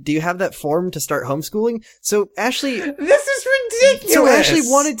 Ashley, do you have that form to start homeschooling? So Ashley, This is ridiculous. so Ashley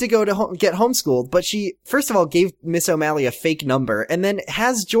wanted to go to get homeschooled, but she first of all gave Miss O'Malley a fake number, and then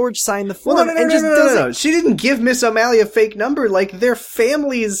has George sign the form, Well, no. doesn't. No. She didn't give Miss O'Malley a fake number. Like, their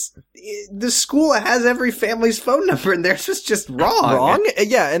families, the school has every family's phone number, and theirs was just wrong. Wrong?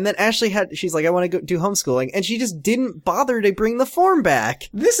 Yeah, and then Ashley she's like, I want to go do homeschooling, and she just didn't bother to bring the form back.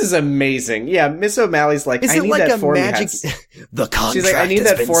 This is amazing. Yeah, Miss O'Malley's like, Is I it need like that a form magic? you had. The contract. She's like, I need has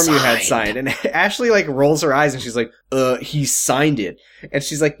that been form you had signed. signed. And Ashley like rolls her eyes and she's like, he signed it. And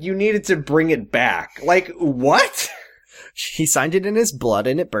she's like, you needed to bring it back. Like, what? He signed it in his blood,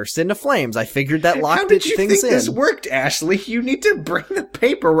 and it burst into flames. I figured that How locked did you things think in. this worked, Ashley? You need to bring the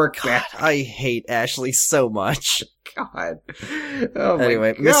paperwork back. I hate Ashley so much. God. Oh my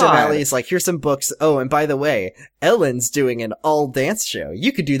Anyway, God. Miss O'Malley's like, here's some books. Oh, and by the way, Ellen's doing an all dance show.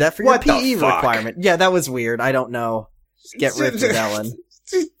 You could do that for your What the PE fuck? requirement. Yeah, that was weird. I don't know. Get rid of Ellen.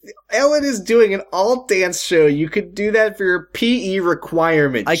 Ellen is doing an all dance show. You could do that for your PE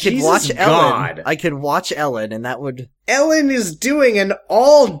requirement. I could Jesus watch God. Ellen. I could watch Ellen, and that would. Ellen is doing an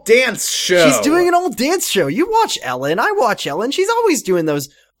all dance show. She's doing an all dance show. You watch Ellen. I watch Ellen. She's always doing those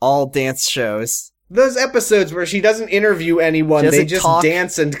all dance shows. Those episodes where she doesn't interview anyone, She they doesn't just talk.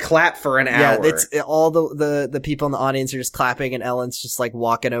 dance and clap for an Yeah, hour. it's all the people in the audience are just clapping, and Ellen's just like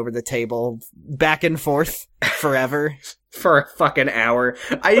walking over the table back and forth forever. For a fucking hour.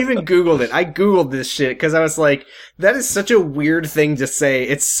 I even Googled it. I Googled this shit because I was like, that is such a weird thing to say.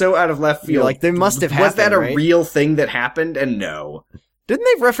 It's so out of left field. You're like, they must have Was that happened, a right? real thing that happened? And no. Didn't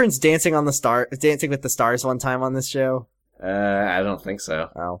they reference Dancing with the Stars one time on this show? I don't think so.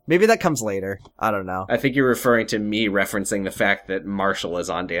 Oh, maybe that comes later. I don't know. I think you're referring to me referencing the fact that Marshall is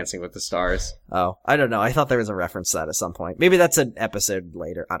on Dancing with the Stars. Oh, I don't know. I thought there was a reference to that at some point. Maybe that's an episode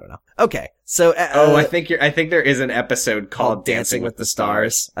later. I don't know. Okay, so I think there is an episode called Dancing with the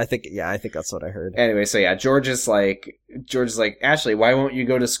Stars. I think that's what I heard. Anyway, so yeah, George is like, Ashley, why won't you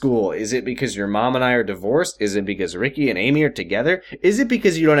go to school? Is it because your mom and I are divorced? Is it because Ricky and Amy are together? Is it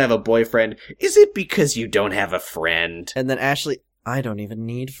because you don't have a boyfriend? Is it because you don't have a friend? And then Ashley, I don't even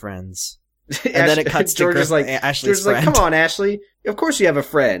need friends. And then it cuts to George is like, Ashley's George is like, friend. come on, Ashley. Of course you have a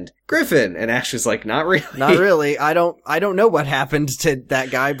friend, Griffin. And Ashley's like, not really. Not really. I don't know what happened to that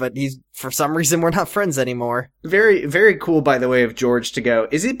guy, but for some reason we're not friends anymore. Very, very cool, by the way, of George to go,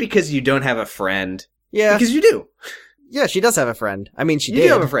 is it because you don't have a friend? Yeah. Because you do. Yeah, she does have a friend. I mean, she You did.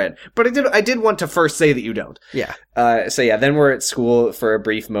 do have a friend. But I did want to first say that you don't. Yeah. So yeah, then we're at school for a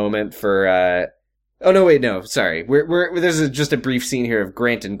brief moment for, oh no, wait, no, sorry. There's just a brief scene here of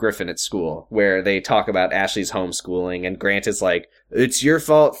Grant and Griffin at school where they talk about Ashley's homeschooling, and Grant is like, it's your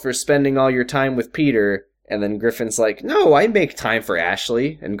fault for spending all your time with Peter. And then Griffin's like, no, I make time for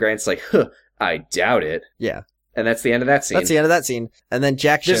Ashley. And Grant's like, I doubt it. Yeah. And that's the end of that scene. That's the end of that scene. And then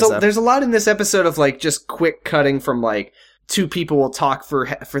Jack shows up. There's a lot in this episode of, like, just quick cutting from, like, two people will talk for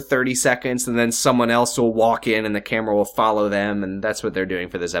 30 seconds, and then someone else will walk in, and the camera will follow them, and that's what they're doing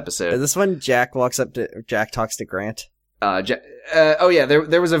for this episode. Is this when Jack talks to Grant?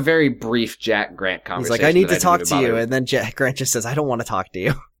 There was a very brief Jack Grant conversation. He's like, I need to talk to you, and then Grant just says, I don't want to talk to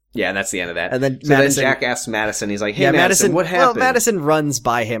you. Yeah, and that's the end of that. And then then Jack asks Madison, he's like, hey, Madison, what happened? Well, Madison runs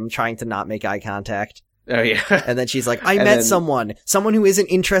by him, trying to not make eye contact. Oh, yeah. And then she's like, I met someone who isn't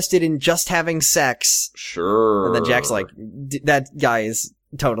interested in just having sex. Sure. And then Jack's like, that guy is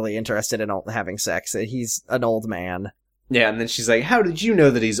totally interested in having sex. He's an old man. Yeah, and then she's like, how did you know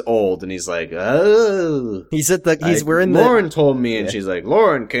that he's old? And he's like, oh. Lauren told me, and she's like,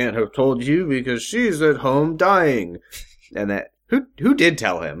 Lauren can't have told you because she's at home dying. And that, who did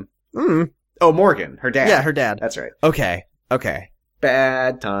tell him? Oh, Morgan, her dad. Yeah, her dad. That's right. Okay.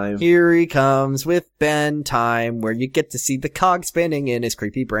 Bad time. Here he comes with Ben time, where you get to see the cog spinning in his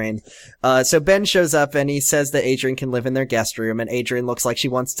creepy brain. So Ben shows up and he says that Adrian can live in their guest room, and Adrian looks like she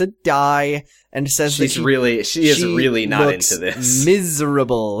wants to die, and says she is really not into this.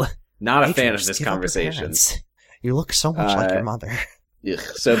 Miserable. Not a fan of this conversation. You look so much like your mother. Ugh.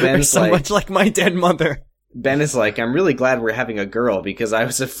 So Ben's so much like my dead mother. Ben is like, I'm really glad we're having a girl because I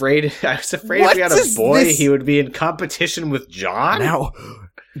was afraid if we had a boy, he would be in competition with John. Now,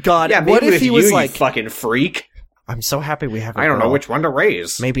 God, yeah, what if he was like, you fucking freak? I'm so happy we have a girl. I don't know which one to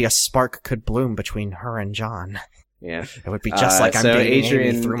raise. Maybe a spark could bloom between her and John. Yeah. It would be just like I'm dating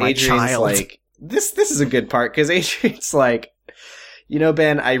Amy through my child. Like, this is a good part because Adrian's like, you know,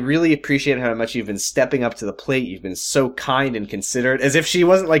 Ben, I really appreciate how much you've been stepping up to the plate. You've been so kind and considerate, as if she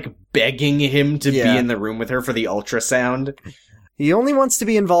wasn't, like, begging him to be in the room with her for the ultrasound. He only wants to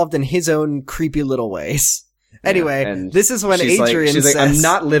be involved in his own creepy little ways. Anyway, this is when Adrian says... I'm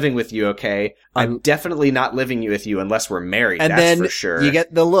not living with you, okay? I'm definitely not living with you unless we're married, and that's then for sure. You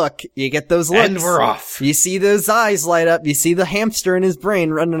get the look. You get those looks. And we're off. You see those eyes light up. You see the hamster in his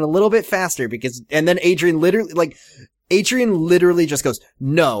brain running a little bit faster and then Adrian literally just goes,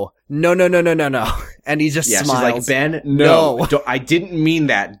 no. And he just smiles. She's like, Ben, no. I didn't mean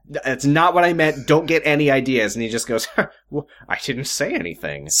that. That's not what I meant. Don't get any ideas. And he just goes, well, I didn't say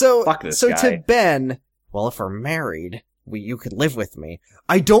anything. Fuck this guy. So to Ben, well, if we're married, you could live with me.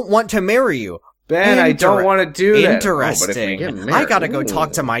 I don't want to marry you. Ben, I don't want to do that. Interesting. But if we get married, I gotta go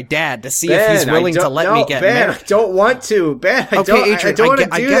talk to my dad to see if he's willing to let me get married. I don't want to. Ben, I don't want to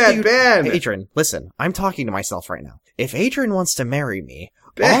do that, Ben. Adrian, listen, I'm talking to myself right now. If Adrian wants to marry me,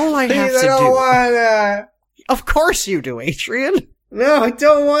 Ben, all I have to do... don't wanna. Of course you do, Adrian. No, I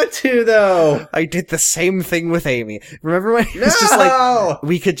don't want to, though. I did the same thing with Amy. Remember when it was just like,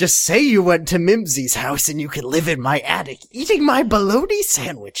 we could just say you went to Mimsy's house and you could live in my attic eating my bologna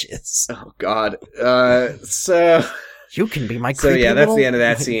sandwiches. Oh, God. So... You can be my creepy So yeah, that's the end of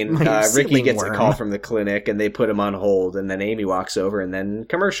that scene. Ricky gets worm. a call from the clinic and they put him on hold, and then Amy walks over, and then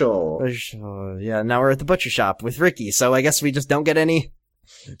commercial. Yeah, now we're at the butcher shop with Ricky, so I guess we just don't get any...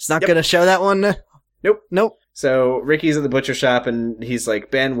 It's not gonna show that one? Nope. So Ricky's at the butcher shop, and he's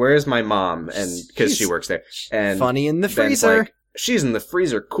like, Ben, where's my mom? And because she works there. And funny in the Ben's freezer. Like, she's in the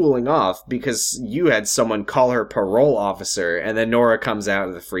freezer cooling off because you had someone call her parole officer. And then Nora comes out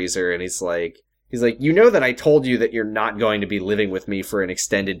of the freezer, and he's like, you know that I told you that you're not going to be living with me for an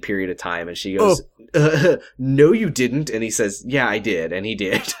extended period of time. And she goes, no, you didn't. And he says, yeah, I did. And he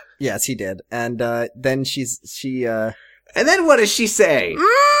did. Yes, he did. And then and then what does she say?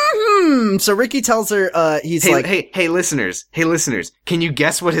 So Ricky tells her, hey, listeners, can you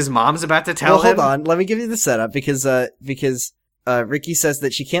guess what his mom's about to tell him? Hold on, let me give you the setup, because Ricky says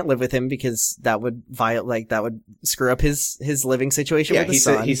that she can't live with him because that would screw up his living situation with his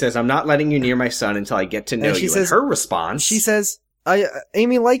son. He says, I'm not letting you near my son until I get to know you. And her response... She says,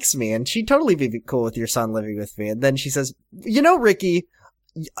 Amy likes me, and she'd totally be cool with your son living with me. And then she says, you know, Ricky,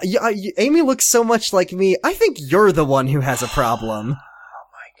 Amy looks so much like me, I think you're the one who has a problem. Oh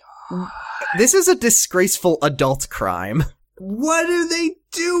my God. This is a disgraceful adult crime. What are they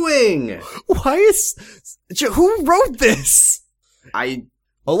doing? Who wrote this? A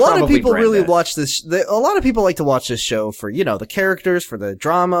lot of people really watch this. A lot of people like to watch this show for, the characters, for the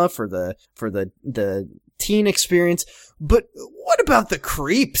drama, for the teen experience. But what about the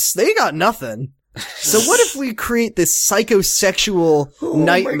creeps? They got nothing. So what if we create this psychosexual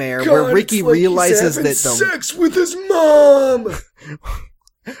nightmare where Ricky realizes that sex with his mom?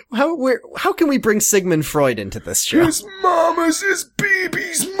 How can we bring Sigmund Freud into this show? His mama's his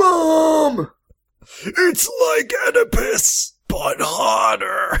baby's mom. It's like Oedipus, but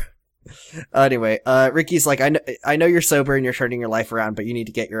hotter. Anyway, Ricky's like, I know you're sober and you're turning your life around, but you need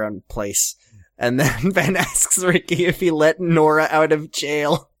to get your own place. And then Ben asks Ricky if he let Nora out of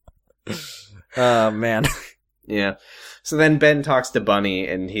jail. Oh, man. Yeah. So then Ben talks to Bunny,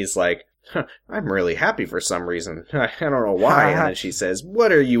 and he's like, I'm really happy for some reason. I don't know why. And then she says,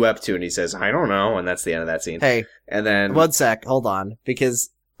 what are you up to? And he says, I don't know. And that's the end of that scene. Hey. And then... One sec. Hold on. Because,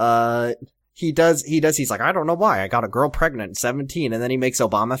 he's like, I don't know why. I got a girl pregnant at 17. And then he makes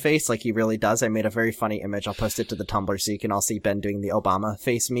Obama face like he really does. I made a very funny image. I'll post it to the Tumblr so you can all see Ben doing the Obama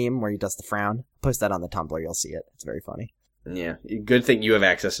face meme where he does the frown. Post that on the Tumblr. You'll see it. It's very funny. Yeah. Good thing you have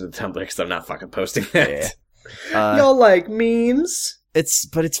access to the Tumblr because I'm not fucking posting that. Yeah. Y'all like memes?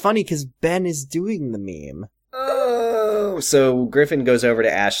 But it's funny because Ben is doing the meme. Oh. So Griffin goes over to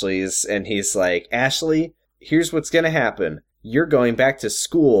Ashley's and he's like, Ashley, here's what's gonna happen. You're going back to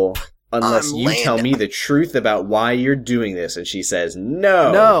school unless you tell me the truth about why you're doing this. And she says,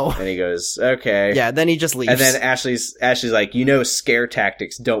 no. And he goes, okay. Yeah, then he just leaves. And then Ashley's like, scare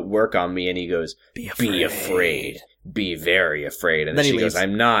tactics don't work on me. And he goes, be afraid. Be very afraid. And then she goes,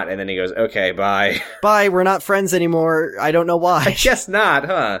 I'm not. And then he goes, okay, bye. Bye, we're not friends anymore. I don't know why. I guess not,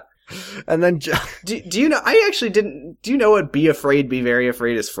 huh? And then... do you know, I actually didn't... Do you know what be afraid, be very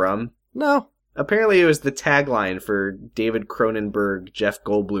afraid is from? No. Apparently it was the tagline for David Cronenberg, Jeff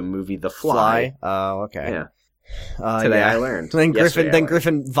Goldblum movie, The Fly. Oh, okay. Yeah. Today I learned. Then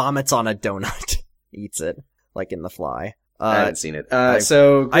Griffin vomits on a donut. Eats it. Like in The Fly. I haven't seen it.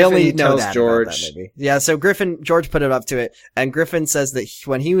 So Griffin I only know tells George. That movie. Yeah, so George put it up to it, and Griffin says that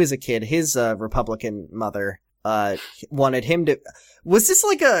when he was a kid, his Republican mother wanted him to. Was this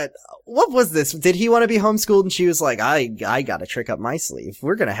like what was this? Did he want to be homeschooled? And she was like, I got a trick up my sleeve.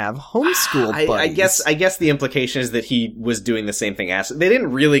 We're gonna have homeschool buddies. I guess the implication is that he was doing the same thing. They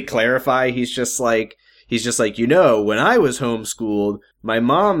didn't really clarify. He's just like, when I was homeschooled, my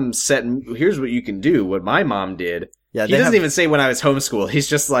mom said, here's what you can do. What my mom did. Yeah, he doesn't even say when I was homeschooled. He's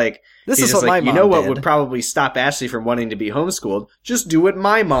just like, this is what my mom did. What would probably stop Ashley from wanting to be homeschooled? Just do what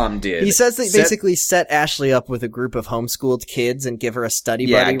my mom did. He says they basically set Ashley up with a group of homeschooled kids and give her a study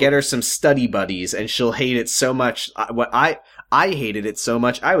buddy. Yeah, get her some study buddies, and she'll hate it so much. I hated it so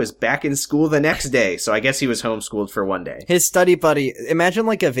much, I was back in school the next day. So I guess he was homeschooled for one day. His study buddy, imagine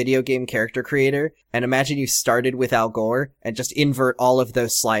like a video game character creator, and imagine you started with Al Gore, and just invert all of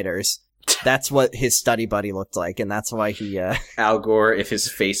those sliders. That's what his study buddy looked like, and that's why he, Al Gore, if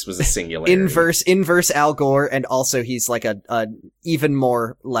his face was a singularity. Inverse Al Gore, and also he's like a even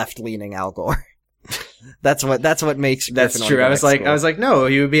more left-leaning Al Gore. That's what makes Griffin. That's true. I was like, no,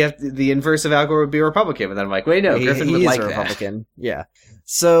 he would be, the inverse of Al Gore would be a Republican, but then I'm like, wait, no, Griffin would like that. He's a Republican. Yeah.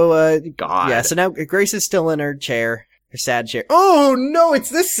 So, God. Yeah, so now Grace is still in her chair, her sad chair. Oh no, it's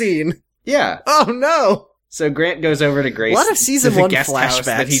this scene! Yeah. Oh no! So Grant goes over to Grace. A lot of season one guest flashbacks house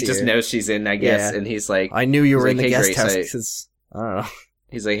that he here. just knows she's in, I guess, and he's like, I knew you were in the guest Grace, house because, I don't know.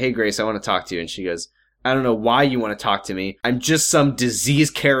 He's like, hey Grace, I want to talk to you. And she goes, I don't know why you want to talk to me. I'm just some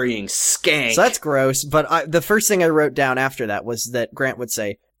disease-carrying skank. So that's gross, but the first thing I wrote down after that was that Grant would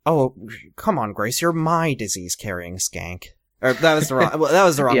say, oh, come on, Grace, you're my disease-carrying skank. Or that was the wrong. That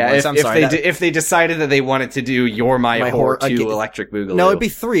was the wrong voice. I'm sorry. If they decided that they wanted to do "You're My Whore" to Electric Boogaloo, no, it'd be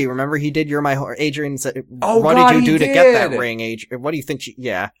 3. Remember, he did "You're My Whore." Adrian said, "Oh, what did you do to get that ring, Adrian? What do you think?"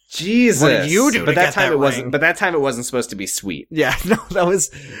 Yeah, Jesus. What did you do? But that time it wasn't. But that time it wasn't supposed to be sweet. Yeah, no, that was.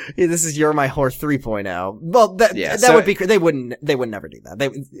 Yeah, this is "You're My Whore" 3.0. Well, that would be. They would never do that.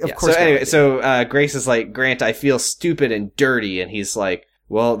 Of course. So anyway, Grace is like, Grant, I feel stupid and dirty, and he's like,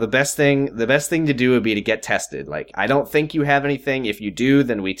 well, the best thing to do would be to get tested. Like, I don't think you have anything. If you do,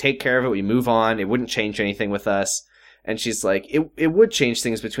 then we take care of it. We move on. It wouldn't change anything with us. And she's like, it would change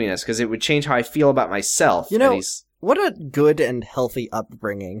things between us because it would change how I feel about myself. You know, what a good and healthy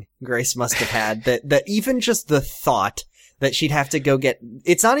upbringing Grace must have had. that even just the thought that she'd have to go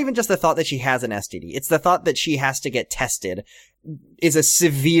it's not even just the thought that she has an STD. It's the thought that she has to get tested is a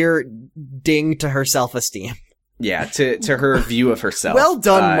severe ding to her self-esteem. Yeah, to her view of herself. Well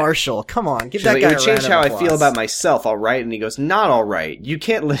done, Marshall. Come on, give that guy a round of applause. It would change how I feel about myself, all right? And he goes, not all right. I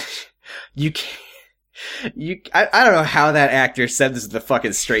don't know how that actor said this with a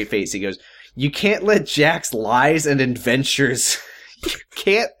fucking straight face. He goes, you can't let Jack's lies and adventures,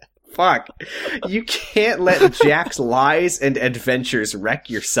 you can't let Jack's lies and adventures wreck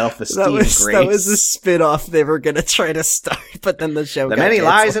your self-esteem, Grace. That was a spin-off they were gonna try to start, but then the show got many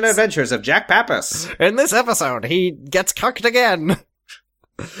canceled. Lies and Adventures of Jack Pappas. In this episode, he gets cucked again.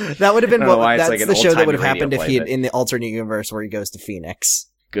 That would have been that's the show that would have happened if he had in the alternate universe where he goes to Phoenix.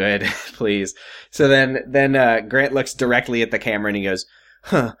 Good, please. So then Grant looks directly at the camera and he goes,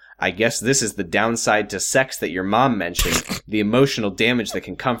 I guess this is the downside to sex that your mom mentioned. The emotional damage that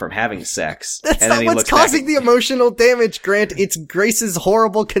can come from having sex. That's not what's causing the emotional damage, Grant. It's Grace's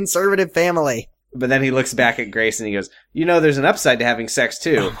horrible conservative family. But then he looks back at Grace and he goes, there's an upside to having sex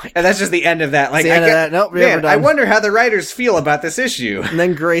too. And that's just the end of that. Like, Nope, man, I wonder how the writers feel about this issue. And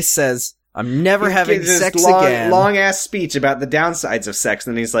then Grace says, I'm never having sex long, again. Long ass speech about the downsides of sex.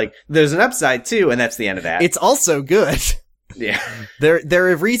 And he's like, there's an upside too. And that's the end of that. It's also good. Yeah. There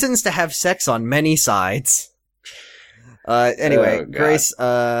are reasons to have sex on many sides. Anyway, Grace,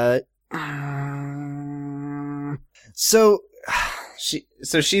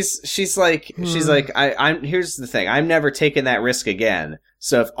 she's like, I'm here's the thing. I'm never taking that risk again.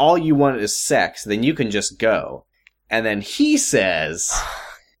 So if all you want is sex, then you can just go. And then he says,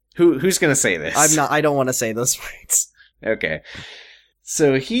 who's gonna say this? I don't want to say those words. Okay.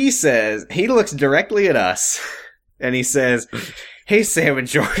 So he says, he looks directly at us and he says, hey, Sam and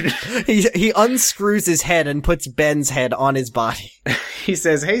Jordan. He unscrews his head and puts Ben's head on his body. He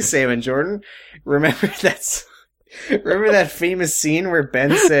says, hey, Sam and Jordan, remember that famous scene where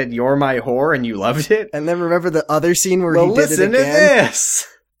Ben said, you're my whore, and you loved it? And then remember the other scene where he did it again? Listen to this!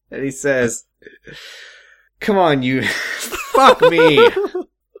 And he says, come on, you... Fuck me!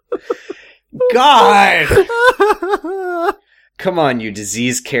 God! Come on, you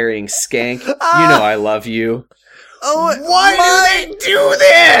disease-carrying skank. You know I love you. Oh, why do they do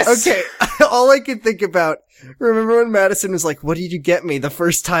this? Okay, all I could think about, remember when Madison was like, what did you get me the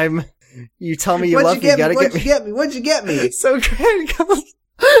first time you tell me you love me? You gotta get me. What'd you get me? So Grant goes,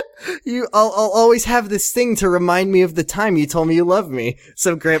 I'll always have this thing to remind me of the time you told me you love me.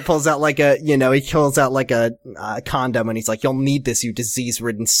 So Grant pulls out he pulls out like a condom and he's like, you'll need this, you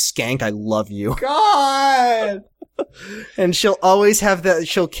disease-ridden skank. I love you. God! And she'll always have that,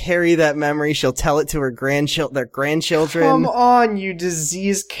 she'll carry that memory, she'll tell it to their grandchildren. Come on, you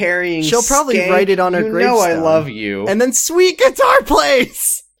disease-carrying She'll probably skank. write it on her gravestone. You know I love you. And then Sweet Guitar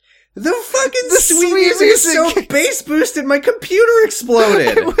plays! The sweet music is so bass boosted, my computer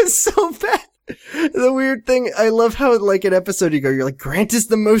exploded. It was so bad. The weird thing, I love how like an episode you're like, Grant is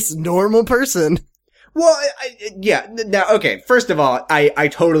the most normal person. Well, yeah. Now, okay. First of all, I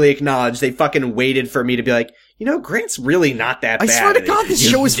totally acknowledge they fucking waited for me to be like, Grant's really not that bad. I swear to God, this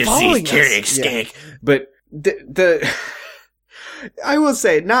show is following us. Skank. Yeah. But I will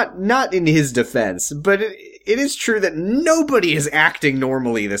say, not in his defense, but it is true that nobody is acting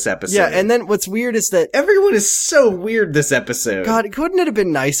normally this episode. Yeah, and then what's weird is that everyone is so weird this episode. God, couldn't it have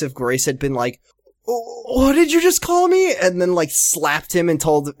been nice if Grace had been like, what did you just call me? And then like slapped him and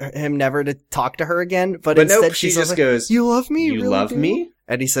told him never to talk to her again. But instead nope, she just goes, you love me? You really love do? me?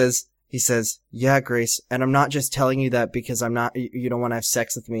 And he says, yeah, Grace, and I'm not just telling you that because you don't want to have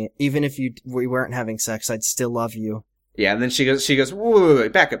sex with me. Even if we weren't having sex, I'd still love you. Yeah, and then she goes,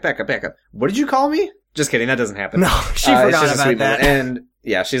 wait, back up. What did you call me? Just kidding, that doesn't happen. No, she forgot about that. And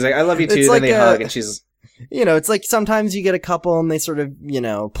yeah, she's like, I love you too, then they hug, and she's... it's like sometimes you get a couple and they sort of,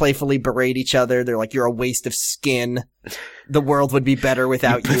 playfully berate each other. They're like, you're a waste of skin. The world would be better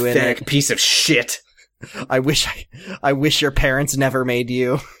without you in it. Piece of shit. I wish your parents never made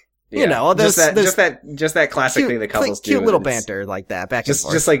you. Yeah. Just that classic thing that couples do. Cute little banter like that, back and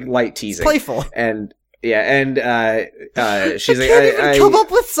forth. Just like light teasing. It's playful. And she's like, I can't even come up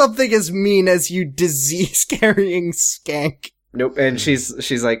with something as mean as you disease-carrying skank. Nope. And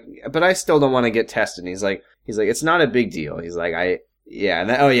she's like, but I still don't want to get tested. And he's like, it's not a big deal. He's like,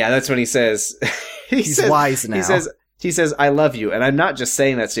 that's when he says, he's wise now. He says, I love you. And I'm not just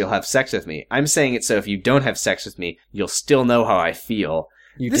saying that so you'll have sex with me. I'm saying it so if you don't have sex with me, you'll still know how I feel.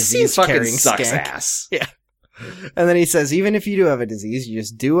 This scene fucking sucks ass. Yeah. And then he says, even if you do have a disease, you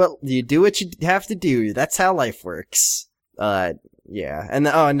just do what you have to do. That's how life works. Yeah. And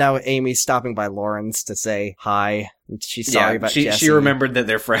now Amy's stopping by Lauren's to say hi. She's sorry about Jesse. She remembered that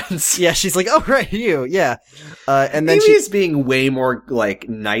they're friends. Yeah, she's like, oh, right, you. Yeah. And then Amy is being way more, like,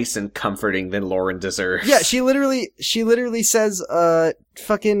 nice and comforting than Lauren deserves. Yeah, she literally says,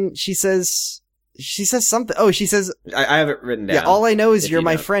 she says something. Oh, she says... I have it written down. Yeah, all I know is you're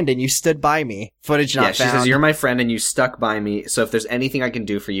my friend and you stood by me. Footage not found. Yeah, she says, you're my friend and you stuck by me, so if there's anything I can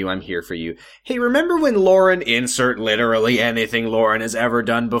do for you, I'm here for you. Hey, remember when Lauren, insert literally anything Lauren has ever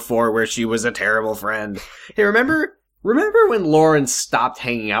done before where she was a terrible friend? Hey, remember when Lauren stopped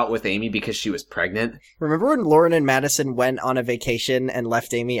hanging out with Amy because she was pregnant? Remember when Lauren and Madison went on a vacation and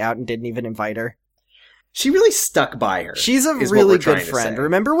left Amy out and didn't even invite her? She really stuck by her. She's a really good friend.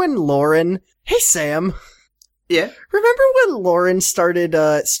 Remember when Lauren... Hey, Sam. Yeah? Remember when Lauren started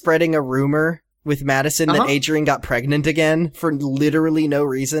spreading a rumor with Madison that Adrian got pregnant again for literally no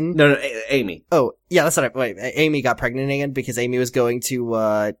reason? No, Amy. Oh, yeah, that's what Amy got pregnant again because Amy was going to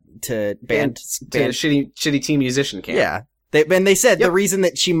shitty teen musician camp. Yeah. They said the reason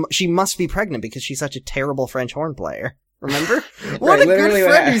that she must be pregnant because she's such a terrible French horn player. Remember? What a good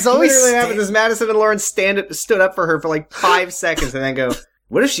friend. He's always literally happened is Madison and Lauren stood up for her for like 5 seconds and then go,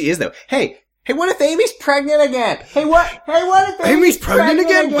 what if she is though? Hey, what if Amy's pregnant again? Hey, what if Amy's pregnant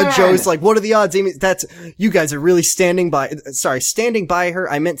again? But Joe's like, what are the odds? Amy, you guys are really standing by her.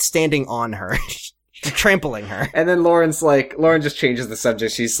 I meant standing on her. Trampling her. And then Lauren just changes the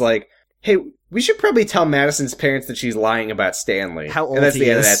subject. She's like, hey, we should probably tell Madison's parents that she's lying about Stanley. How old and that's he the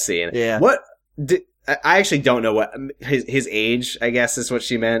end of is. that scene. Yeah. I actually don't know what his age, I guess, is what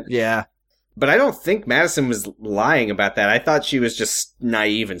she meant. Yeah. But I don't think Madison was lying about that. I thought she was just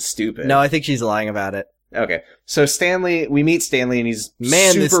naive and stupid. No, I think she's lying about it. Okay. So we meet Stanley and he's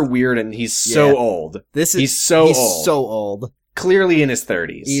super weird and he's so old. He's so old. Clearly in his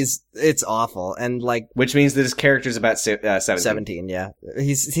 30s. It's awful. And like, which means that his character's about 17. 17, yeah.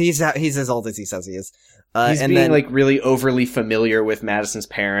 He's as old as he says he is. He's being like really overly familiar with Madison's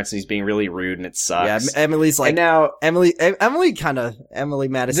parents, and he's being really rude, and it sucks. Yeah, Emily's like, and now Emily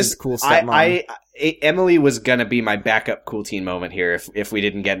Madison's cool stepmom. Emily was gonna be my backup cool teen moment here if we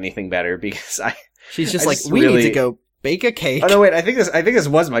didn't get anything better, because she's just we need to go bake a cake. Oh no, wait, I think this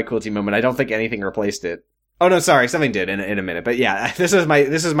was my cool teen moment. I don't think anything replaced it. Oh no, sorry, something did in a minute, but yeah, this is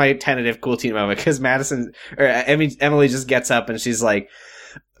my tentative cool teen moment because Emily just gets up and she's like,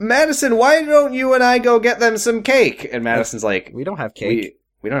 Madison, why don't you and I go get them some cake? And Madison's like, we don't have cake.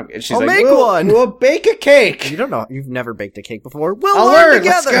 We don't. And she's I'll like, make one. We'll bake a cake. You don't know. You've never baked a cake before. I'll learn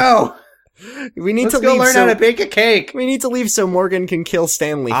together. Let's go. Let's go learn how to bake a cake. We need to leave so Morgan can kill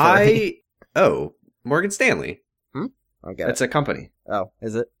Stanley. Morgan Stanley. Okay, that's a company. Oh,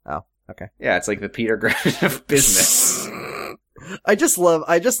 is it? Oh, okay. Yeah, it's like the Peter Griffin of business. I just love,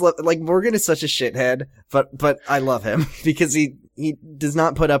 like, Morgan is such a shithead, but I love him because he does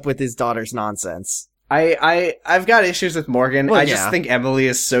not put up with his daughter's nonsense. I've got issues with Morgan. Well, I just think Emily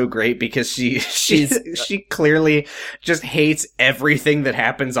is so great because she clearly just hates everything that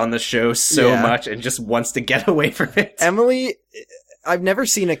happens on the show so much and just wants to get away from it. Emily, I've never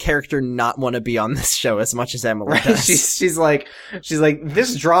seen a character not want to be on this show as much as Emily does. She's like,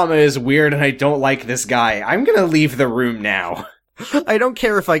 this drama is weird and I don't like this guy. I'm gonna leave the room now. I don't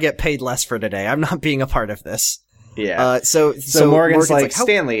care if I get paid less for today. I'm not being a part of this. Yeah. So Morgan's like,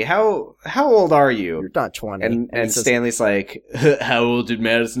 Stanley, how old are you? You're not 20. And Stanley's like, how old did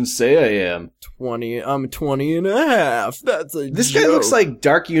Madison say I am? 20. I'm 20 and a half. That's a This joke. guy looks like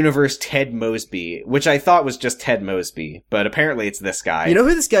Dark Universe Ted Mosby, which I thought was just Ted Mosby, but apparently it's this guy. You know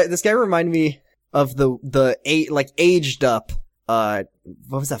who this guy reminded me of the aged up, what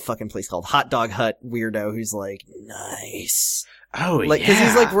was that fucking place called? Hot Dog Hut weirdo who's like, nice. Oh, like, cause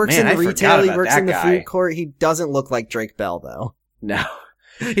he's like works in retail, he works in the food court. He doesn't look like Drake Bell though. No.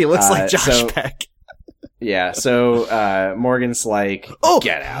 He looks like Josh Peck. Yeah, so Morgan's like,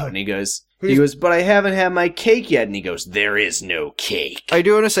 get out. And he goes, but I haven't had my cake yet. And he goes, there is no cake. I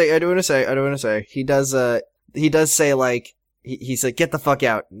do want to say, he does say like, he's like, get the fuck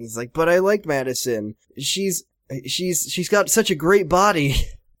out. And he's like, but I like Madison. She's got such a great body.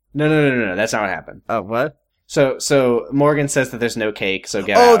 No, that's not what happened. Oh, what? So Morgan says that there's no cake, so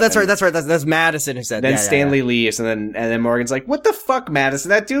get out. Oh, that's right. That's Madison who said that. Then Stanley leaves, and then Morgan's like, what the fuck, Madison?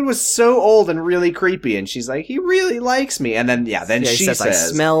 That dude was so old and really creepy. And she's like, he really likes me. And then, she says, I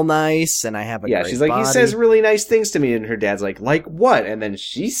smell nice, and I have a great she's like, body. he says really nice things to me. And her dad's like what? And then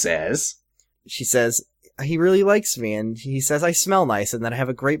she says, he really likes me, and he says I smell nice, and that I have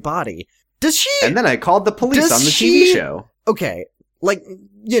a great body. Does she? And then I called the police on the TV show. Okay. Like,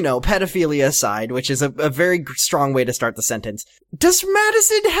 pedophilia aside, which is a very strong way to start the sentence. Does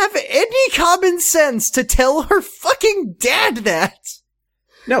Madison have any common sense to tell her fucking dad that?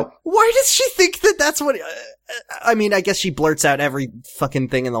 No. Why does she think that that's what... I mean, I guess she blurts out every fucking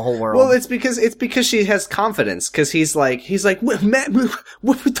thing in the whole world. Well, it's because she has confidence. Because he's like, well, Matt,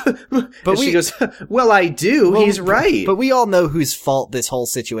 but she goes, well, I do. Well, he's right. But we all know whose fault this whole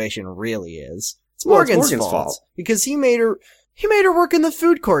situation really is. It's Morgan's fault. Because he made her work in the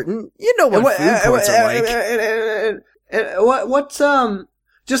food court, and you know what food courts are like. What's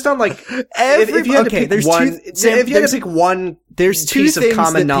just on like if you had to pick one, there's two piece of things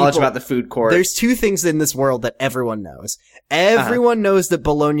common knowledge about the food court. There's two things in this world that everyone knows. Everyone knows that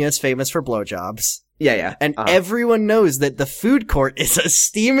Bologna is famous for blowjobs. Yeah. And everyone knows that the food court is a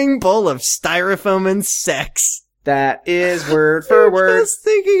steaming bowl of styrofoam and sex. That is word for word. I'm just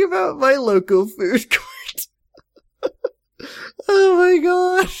thinking about my local food court. Oh my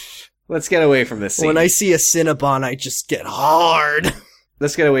gosh. Let's get away from this scene. When I see a Cinnabon, I just get hard.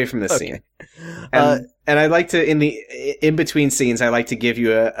 Let's get away from this scene. And I like to, in between scenes, I like to give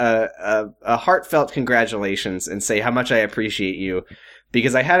you a heartfelt congratulations and say how much I appreciate you.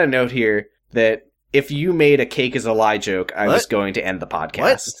 Because I had a note here that if you made a cake is a lie joke, I What? was going to end the podcast.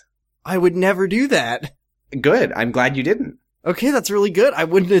 What? I would never do that. Good. I'm glad you didn't. Okay, that's really good. I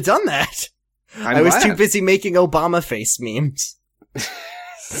wouldn't have done that. I was glad. too busy making Obama face memes.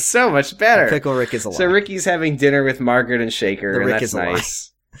 So much better. Pickle Rick is a lie. So Ricky's having dinner with Margaret and Shaker, The and Rick that's is a lie.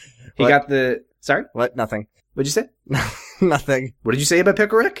 nice. He What? got the... Sorry? What? Nothing. What'd you say? Nothing. What did you say about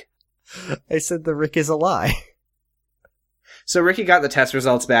Pickle Rick? I said the Rick is a lie. So Ricky got the test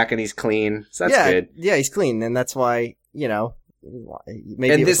results back, and he's clean. So that's good. Yeah, he's clean, and that's why, maybe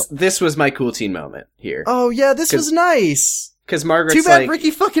And it was this was my cool teen moment here. Oh, yeah, this 'Cause- was nice. Because Margaret's Too bad like...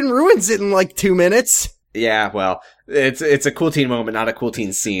 Ricky fucking ruins it in like 2 minutes. Yeah, well, it's a cool teen moment, not a cool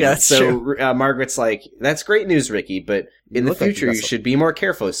teen scene. Yeah, that's so Margaret's like, that's great news, Ricky, but in the look like future you you should be more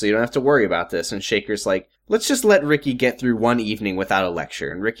careful so you don't have to worry about this. And Shaker's like, let's just let Ricky get through one evening without a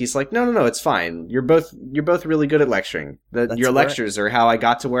lecture. And Ricky's like, no, it's fine. You're both really good at lecturing. That's Your right. lectures are how I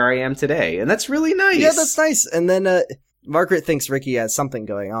got to where I am today. And that's really nice. Yeah, that's nice. And then Margaret thinks Ricky has something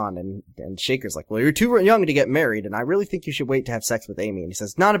going on, and Shaker's like, well, you're too young to get married, and I really think you should wait to have sex with Amy. And he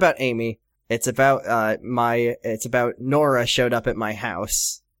says, not about Amy. It's about it's about Nora showed up at my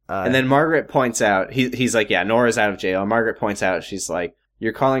house. And then Margaret points out, he's like, yeah, Nora's out of jail. And Margaret points out, she's like,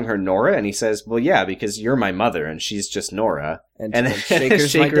 you're calling her Nora? And he says, well, yeah, because you're my mother and she's just Nora. And then Shaker's my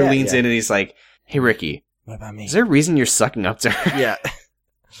Shaker dad, leans yeah. in and he's like, hey, Ricky, What about me? is there a reason you're sucking up to her? Yeah.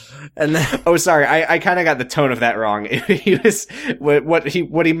 And then Oh, sorry, I kind of got the tone of that wrong. He was what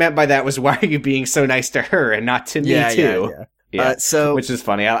he meant by that was, why are you being so nice to her and not to me too? Yeah. Yeah, So which is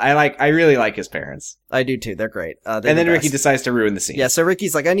funny. I really like his parents. I do too. They're great. And then Ricky decides to ruin the scene. Yeah, so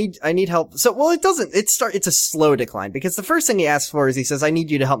Ricky's like, I need help. So, well, it doesn't, it's a slow decline, because the first thing he asks for is he says, I need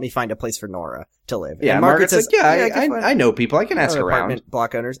you to help me find a place for Nora to live. Yeah, and Margaret's says, like, I know people, I can ask other around. apartment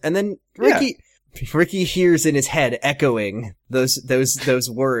block owners. And then Ricky hears in his head echoing those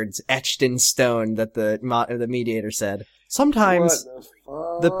words etched in stone that the mediator said. Sometimes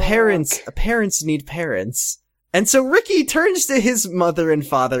the parents need parents. And so Ricky turns to his mother and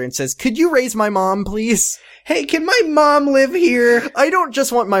father and says, could you raise my mom, please? Hey, can my mom live here? I don't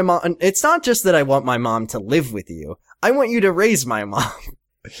just want my mom. It's not just that I want my mom to live with you. I want you to raise my mom.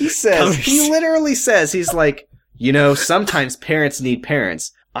 He literally says, he's like, sometimes parents need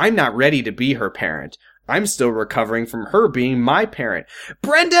parents. I'm not ready to be her parent. I'm still recovering from her being my parent.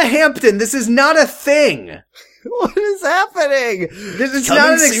 Brenda Hampton, this is not a thing. What is happening? It's Coming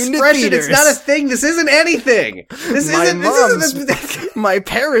not an soon to expression. It's theaters. not a thing. This isn't anything. This isn't My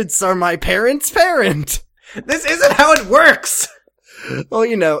parents are my parents' parent. This isn't how it works. Well,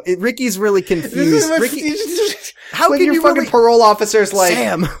 Ricky's really confused. How when can your you fucking really... parole officer's like,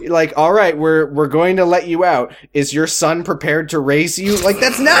 Sam. like, all right, we're going to let you out. Is your son prepared to raise you? Like,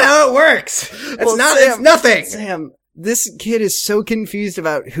 that's not how it works. It's nothing. Sam, this kid is so confused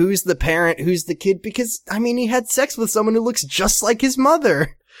about who's the parent, who's the kid, because, he had sex with someone who looks just like his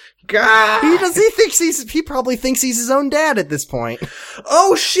mother. God. He probably thinks he's his own dad at this point.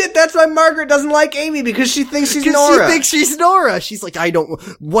 Oh shit, that's why Margaret doesn't like Amy, because she thinks she's Nora. She thinks she's Nora. She's like, that's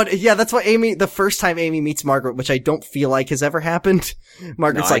why the first time Amy meets Margaret, which I don't feel like has ever happened.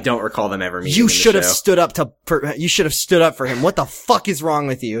 Margaret's I like, don't recall them ever meeting. you should have stood up for him. What the fuck is wrong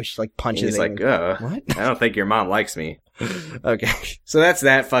with you? She like punches He's Amy. like, what? I don't think your mom likes me. Okay. So that's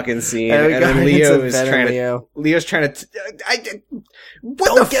that fucking scene. There we And go. then Leo's trying to, what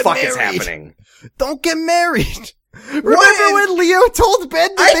Don't the get fuck is married. happening? Don't get married. Remember when Leo told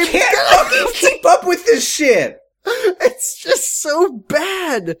Ben that I can't fucking keep up with this shit. It's just so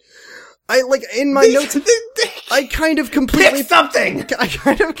bad. In my notes, I kind of completely Pick something. I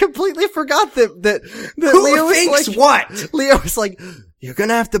kind of completely forgot that Who Leo thinks was like, what? Leo was like, you're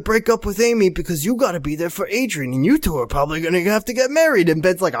gonna have to break up with Amy because you gotta be there for Adrian, and you two are probably gonna have to get married. And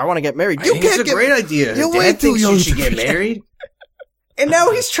Ben's like, I want to get married. You can't get great idea. You're Dad way too thinks young you should to get get married. And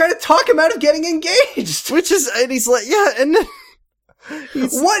now he's trying to talk him out of getting engaged. and he's like, yeah, and then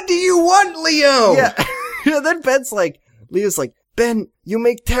what do you want, Leo? yeah. And then Leo's like, Ben, you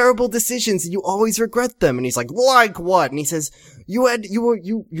make terrible decisions and you always regret them. And he's like what? And he says, you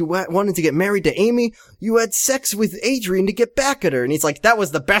wanted to get married to Amy. You had sex with Adrian to get back at her. And he's like, that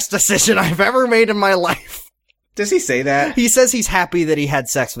was the best decision I've ever made in my life. Does he say that? He says he's happy that he had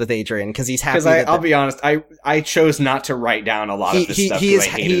sex with Adrian because he's happy. Because I'll be honest, I chose not to write down a lot of this stuff. He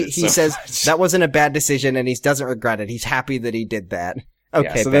says that wasn't a bad decision and he doesn't regret it. He's happy that he did that. Okay,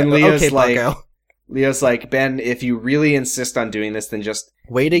 yeah, so Ben. then Leo's Bucko. Leo's like, Ben, if you really insist on doing this, then just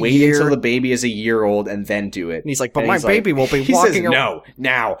wait year until the baby is a year old and then do it. And he's like, but my baby will be walking around. No,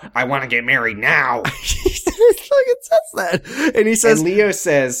 now. I want to get married now. He fucking says that. And he says, and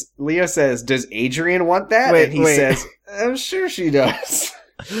Leo says, does Adrian want that? And he says, I'm sure she does.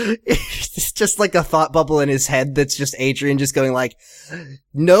 It's just like a thought bubble in his head that's just Adrian just going like,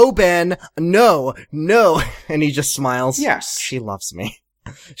 no, Ben, no, and he just smiles. Yes. She loves me.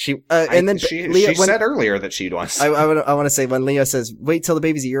 She Leo said earlier that she'd want. I want to say when Leo says, "Wait till the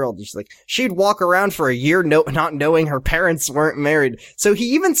baby's a year old," she's like, she'd walk around for a year not knowing her parents weren't married. So he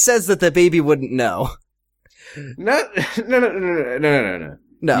even says that the baby wouldn't know. No.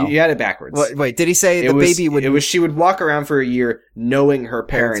 No, you had it backwards. Wait, did he say baby would? It was she would walk around for a year knowing her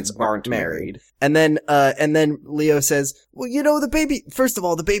parents aren't married. And then Leo says, well, the baby, first of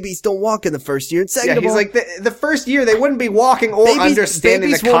all, the babies don't walk in the first year. And second of all, he's like, the first year they wouldn't be walking or understanding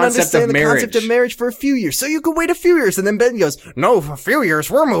the concept of marriage for a few years. So you could wait a few years. And then Ben goes, no, for a few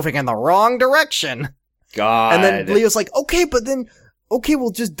years, we're moving in the wrong direction. God. And then Leo's like, okay,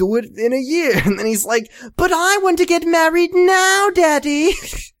 we'll just do it in a year. And then he's like, but I want to get married now, Daddy.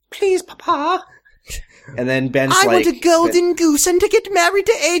 Please, Papa. And then Ben's I want a golden goose and to get married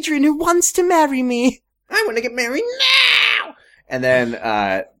to Adrian who wants to marry me. I want to get married now. And then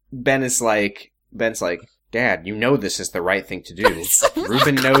Ben's like, Dad, you know this is the right thing to do.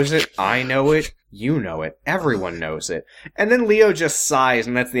 Ruben knows it. I know it. You know it. Everyone knows it. And then Leo just sighs,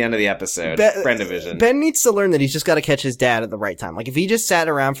 and that's the end of the episode. Brendavision. Ben needs to learn that he's just got to catch his dad at the right time. Like, if he just sat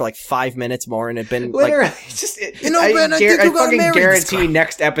around for like 5 minutes more and had been literally, like, Ben, I fucking guarantee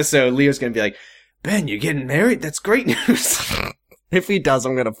next episode Leo's gonna be like, Ben, you're getting married? That's great news. If he does,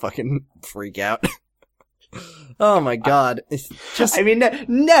 I'm gonna fucking freak out. Oh my god. It's just... I mean,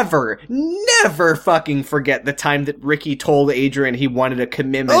 never fucking forget the time that Ricky told Adrian he wanted a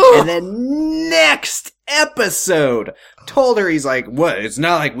commitment, and then next episode told her he's like, what, it's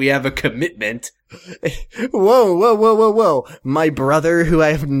not like we have a commitment. Whoa. My brother, who I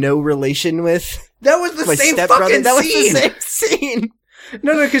have no relation with. That was the same fucking scene. That was the same scene.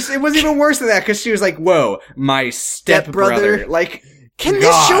 No, because it was even worse than that, because she was like, whoa, my stepbrother. Like, can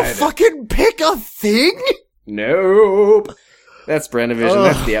this show fucking pick a thing? Nope. That's Brendavision.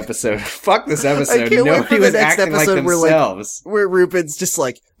 That's the episode. Fuck this episode. Nobody was acting like themselves. Where Ruben's just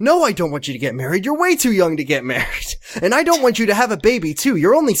like, no, I don't want you to get married. You're way too young to get married. And I don't want you to have a baby, too.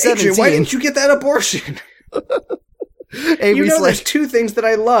 You're only 17. Adrian, why didn't you get that abortion? Amy's there's two things that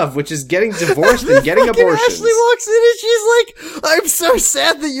I love, which is getting divorced and getting abortions. Ashley walks in and she's like, I'm so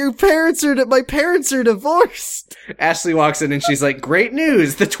sad that my parents are divorced. Ashley walks in and she's like, great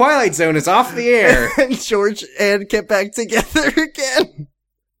news, the Twilight Zone is off the air. And George and get back together again.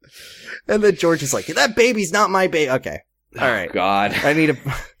 And then George is like, that baby's not my baby. Okay. All right. Oh, God. I need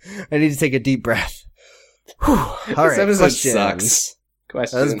to take a deep breath. Whew. All right. This episode sucks.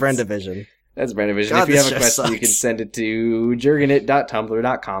 Questions. That was Brendavision. That's Brendavision. If you have a question, you can send it to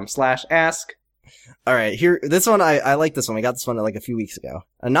jurgenit.tumblr.com/ask. All right, here, this one, I like this one. We got this one like a few weeks ago.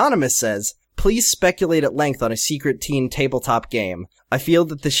 Anonymous says, please speculate at length on a secret teen tabletop game. I feel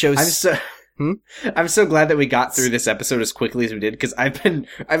that the show's... I'm so glad that we got through this episode as quickly as we did, because I've been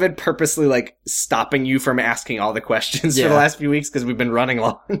purposely like stopping you from asking all the questions for the last few weeks because we've been running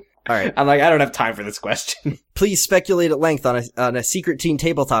long. All right. I'm like, I don't have time for this question. Please speculate at length on a secret teen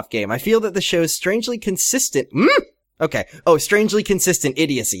tabletop game. I feel that the show's strangely consistent. Okay. Oh, strangely consistent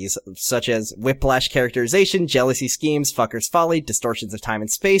idiocies, such as whiplash characterization, jealousy schemes, fucker's folly, distortions of time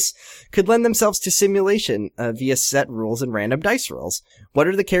and space, could lend themselves to simulation via set rules and random dice rolls. What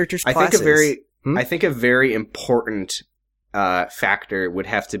are the characters' classes? I think a very important factor would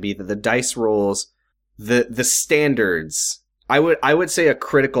have to be that the dice rolls, the standards. I would say a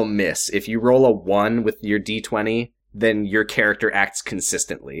critical miss. If you roll a 1 with your D20, then your character acts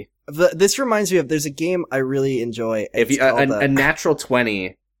consistently. This reminds me of, there's a game I really enjoy. A natural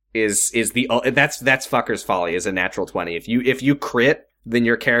 20 is that's fucker's folly, is a natural 20. If you crit, then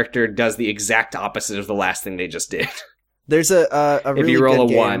your character does the exact opposite of the last thing they just did. There's a really good if you roll a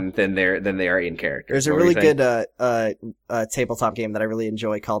game. 1, then they are in character. There's a really good tabletop game that I really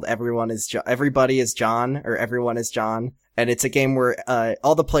enjoy called Everybody is John, or Everyone is John. And it's a game where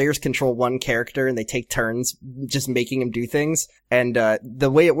all the players control one character and they take turns just making him do things. And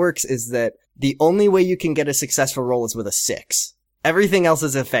the way it works is that the only way you can get a successful roll is with a 6. Everything else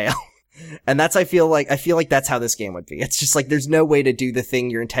is a fail. And that's, I feel like that's how this game would be. It's just like, there's no way to do the thing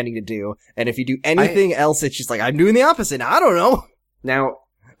you're intending to do. And if you do anything else, it's just like, I'm doing the opposite. I don't know. Now,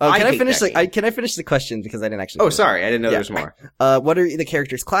 can I finish the question, because I didn't actually. Oh, sorry. I didn't know there was more. What are the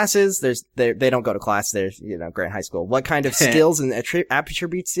characters' classes? They don't go to class. There's, Grant High School. What kind of skills and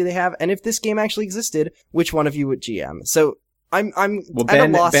attributes do they have? And if this game actually existed, which one of you would GM? So, I'm at a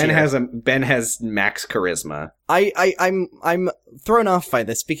loss here. Ben has max charisma. I'm thrown off by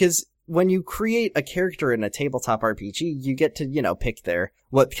this because when you create a character in a tabletop RPG, you get to, pick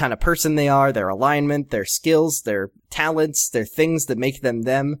what kind of person they are, their alignment, their skills, their talents, their things that make them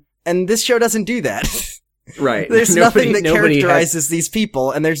them. And this show doesn't do that. Right. There's nothing that characterizes these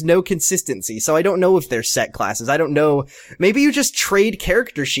people, and there's no consistency. So I don't know if they're set classes. I don't know. Maybe you just trade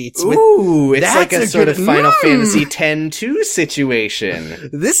character sheets with... Ooh, it's like a sort of Final Fantasy X-2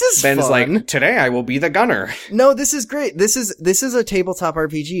 situation. This is Ben's fun. like, today I will be the gunner. No, this is great. This is a tabletop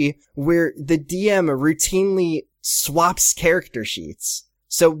RPG where the DM routinely swaps character sheets.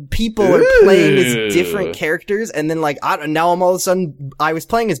 So people are playing as different characters, and then now I'm all of a sudden, I was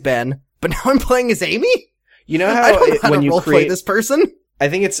playing as Ben, but now I'm playing as Amy? You know how, I don't know how when to you roleplay this person? I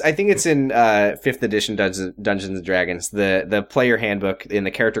think it's in 5th edition Dungeons and Dragons. The player handbook in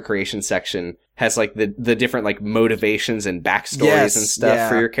the character creation section has the different motivations and backstories and stuff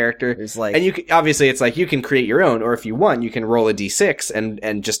for your character. And you can, obviously it's you can create your own, or if you want, you can roll a d6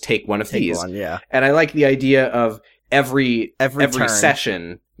 and just take one of these. And I like the idea of every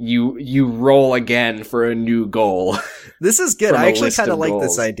session you roll again for a new goal. This is good. I actually kind of like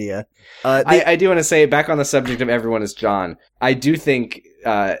this idea. I do want to say, back on the subject of Everyone is John, I do think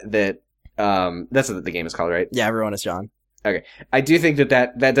that that's what the game is called, right? Yeah, Everyone is John. Okay. I do think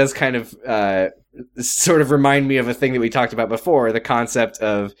that does kind of sort of remind me of a thing that we talked about before, the concept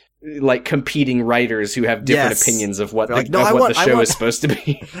of competing writers who have different opinions of what the show is supposed to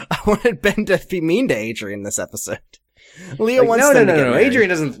be. I wanted Ben to be mean to Adrian this episode. Leo wants them to get married.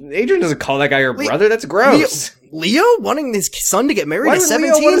 Adrian doesn't call that guy her brother. That's gross. Leo wanting his son to get married at 17?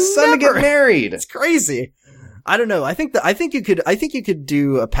 Why would Leo want his son to get married? It's crazy. I don't know. I think you could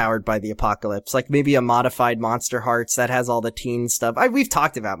do a Powered by the Apocalypse, maybe a modified Monster Hearts that has all the teen stuff. We've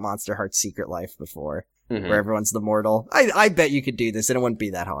talked about Monster Hearts Secret Life before, where everyone's the mortal. I bet you could do this and it wouldn't be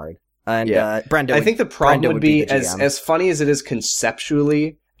that hard. And Brenda, I think the problem would be as funny as it is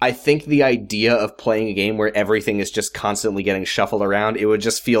conceptually. I think the idea of playing a game where everything is just constantly getting shuffled around, it would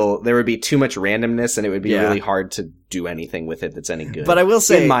just feel, there would be too much randomness and it would be really hard to do anything with it that's any good. But I will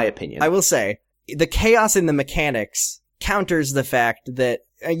say, in my opinion, the chaos in the mechanics counters the fact that,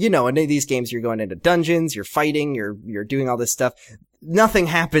 in these games you're going into dungeons, you're fighting, you're doing all this stuff. Nothing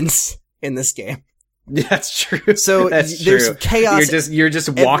happens in this game. That's true. So there's chaos. You're just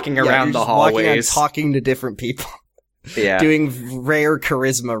walking around the hallways. Walking around, talking to different people. Yeah. Doing rare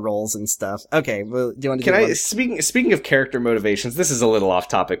charisma rolls and stuff. Okay, well, do you want to speaking of character motivations, this is a little off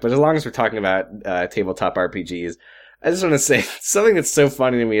topic, but as long as we're talking about tabletop RPGs, I just want to say something that's so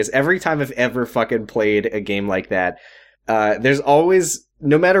funny to me is every time I've ever fucking played a game like that, there's always,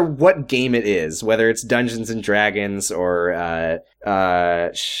 no matter what game it is, whether it's Dungeons and Dragons or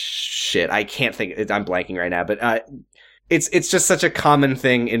shit, I can't think, I'm blanking right now, but It's just such a common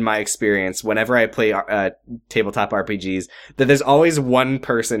thing in my experience whenever I play tabletop RPGs that there's always one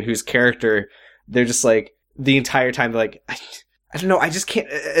person whose character, they're just the entire time I don't know, I just can't,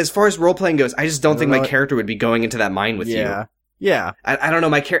 as far as role-playing goes, I just don't think my character would be going into that mind with you. Yeah. I don't know,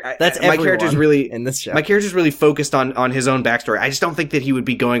 my character's in this show. My character's really focused on his own backstory. I just don't think that he would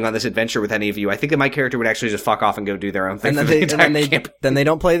be going on this adventure with any of you. I think that my character would actually just fuck off and go do their own thing. And then they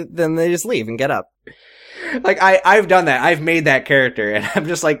don't play, then they just leave and get up. I've done that. I've made that character, and I'm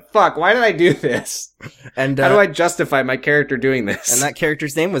just fuck, why did I do this? And how do I justify my character doing this? And that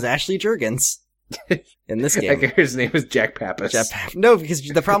character's name was Ashley Jurgens in this game. That character's name was Jack Pappas. No, because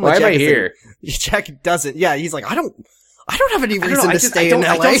the problem with Jack why am I here? Jack doesn't. Yeah, he's I don't have any reason to stay in LA.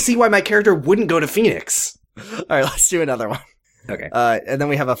 I don't see why my character wouldn't go to Phoenix. All right, let's do another one. Okay. And then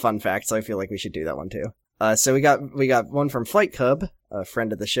we have a fun fact, so I feel like we should do that one too. So we got one from Flight Cub, a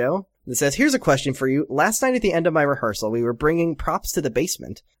friend of the show. It says, here's a question for you. Last night at the end of my rehearsal, we were bringing props to the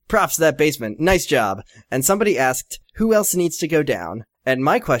basement. Props to that basement. Nice job. And somebody asked, who else needs to go down? And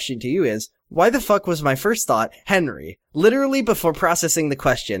my question to you is, why the fuck was my first thought Henry? Literally before processing the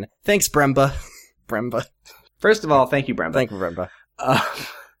question. Thanks, Bremba. Bremba. First of all, thank you, Bremba. Thank you, Bremba.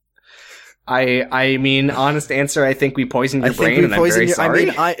 I mean, honest answer, I think we poisoned your brain, and I'm very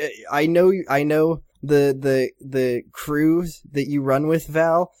sorry. I know the crew that you run with,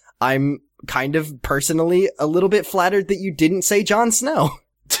 Val. I'm kind of personally a little bit flattered that you didn't say Jon Snow.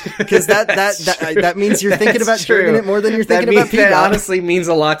 Because that means you're thinking about drinking it more than you're thinking about Peacock. That honestly means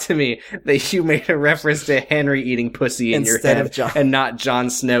a lot to me that you made a reference to Henry eating pussy in your head and not Jon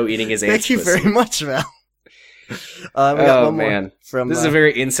Snow eating his aunt's pussy. Thank you very much, Val. We got one more man. from... This is a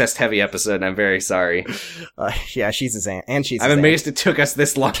very incest-heavy episode, and I'm very sorry. Yeah, she's his aunt, and she's I'm his amazed it took us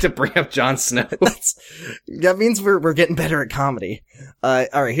this long to bring up Jon Snow. That means we're getting better at comedy.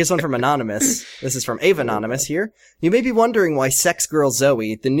 Alright, here's one from Anonymous. This is from Ava Anonymous here. You may be wondering why Sex Girl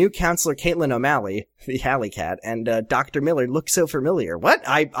Zoe, the new counselor Caitlin O'Malley, the Alley Cat, and Dr. Miller look so familiar. What?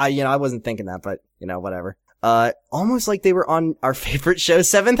 I wasn't thinking that, but, whatever. Almost like they were on our favorite show,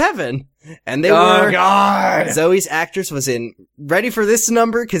 Seventh Heaven. And they were... Oh, God! Zoe's actress was in... Ready for this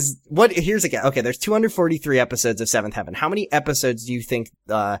number? Cause here's a guess. Okay, there's 243 episodes of Seventh Heaven. How many episodes do you think,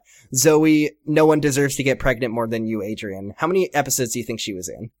 Zoe, no one deserves to get pregnant more than you, Adrian? How many episodes do you think she was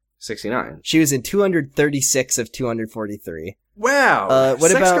in? 69. She was in 236 of 243. Wow.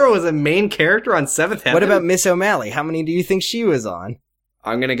 Sex Girl was a main character on Seventh Heaven? What about Miss O'Malley? How many do you think she was on?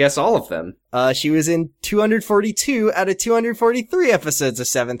 I'm gonna guess all of them. She was in 242 out of 243 episodes of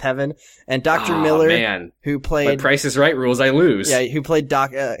Seventh Heaven, and Dr. Miller, man. who played... My Price is Right rules, I lose. Yeah, who played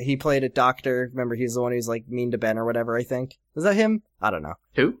he played a doctor. Remember, he's the one who's like mean to Ben or whatever, I think. Was that him? I don't know.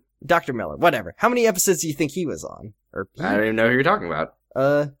 Who? Dr. Miller, whatever. How many episodes do you think he was on? I don't even know who you're talking about.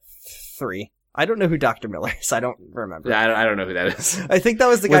 3. I don't know who Dr. Miller is. I don't remember. Yeah, I don't know who that is. I think that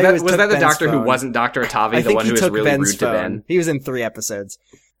was the guy who was that the Ben's doctor phone. who wasn't Dr. Atavi, the one who was really Ben's rude to Ben? He was in 3 episodes.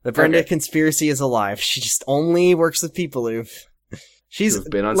 The Brenda conspiracy is alive. She just only works with people who've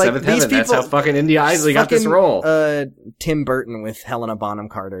been on Seventh Heaven. That's how fucking India Isley got this role. Tim Burton with Helena Bonham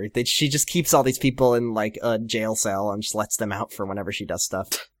Carter. She just keeps all these people in like a jail cell and just lets them out for whenever she does stuff.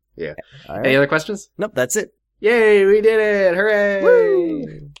 Yeah. Right. Any other questions? Nope, that's it. Yay, we did it! Hooray!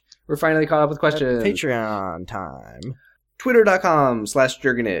 Woo! We're finally caught up with questions. Patreon time.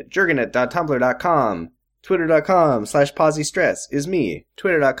 Twitter.com/Jurgenit. Jurgenit.tumblr.com. Twitter.com/PausyStress is me.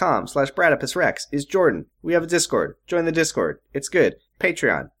 Twitter.com/BradipusRex is Jordan. We have a Discord. Join the Discord. It's good.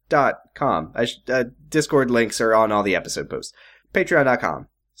 Patreon.com. Discord links are on all the episode posts.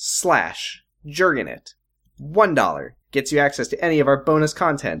 Patreon.com/Jurgenit. $1 gets you access to any of our bonus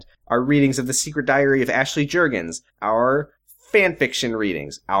content. Our readings of The Secret Diary of Ashley Juergens. Our fanfiction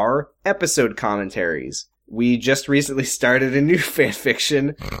readings. Our episode commentaries. We just recently started a new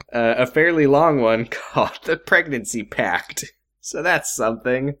fanfiction, a fairly long one called The Pregnancy Pact. So that's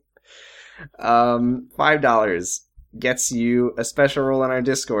something. $5 gets you a special role on our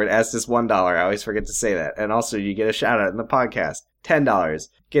Discord, as does $1. I always forget to say that. And also you get a shout out in the podcast. $10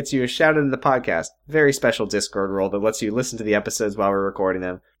 gets you a shout out in the podcast. Very special Discord role that lets you listen to the episodes while we're recording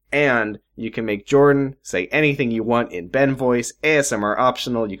them. And you can make Jordan say anything you want in Ben voice, ASMR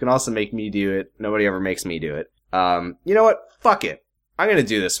optional. You can also make me do it. Nobody ever makes me do it. You know what? Fuck it. I'm gonna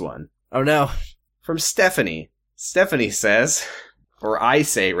do this one. Oh no. From Stephanie. Stephanie says, or I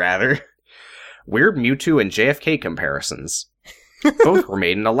say rather, weird Mewtwo and JFK comparisons. Both were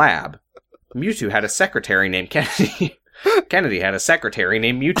made in a lab. Mewtwo had a secretary named Kennedy. Kennedy had a secretary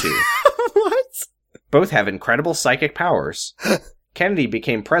named Mewtwo. What? Both have incredible psychic powers. Kennedy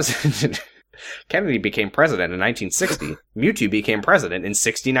became president in 1960. Mewtwo became president in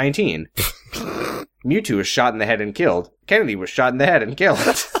 6019. Mewtwo was shot in the head and killed. Kennedy was shot in the head and killed.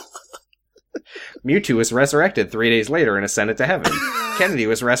 Mewtwo was resurrected 3 days later and ascended to heaven. Kennedy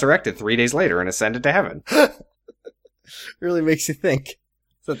was resurrected 3 days later and ascended to heaven. Really makes you think.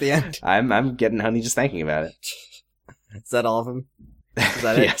 Is that the end? I'm getting honey just thinking about it. Is that all of them? Is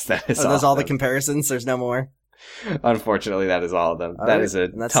that it? Yes, that is Are all those all of the them. comparisons? There's no more? Unfortunately, that is all of them. All that right, is a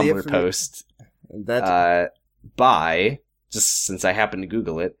that's it Tumblr for me. post That just since I happened to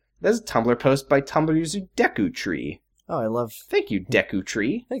Google it, there's a Tumblr post by Tumblr user Deku Tree. Oh, I love... Thank you, Deku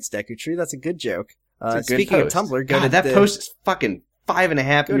Tree. Thanks, Deku Tree. That's a good joke. It's a good Speaking post. of Tumblr, go God, to that post is fucking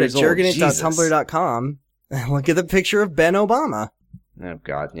 5.5 go to years old. Jesus. jurgenit.tumblr.com and look at the picture of Ben Obama. Oh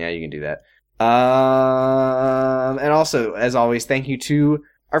God, yeah, you can do that. And also, as always, thank you to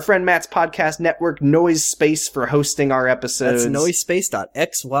our friend Matt's podcast network, Noise Space, for hosting our episodes. That's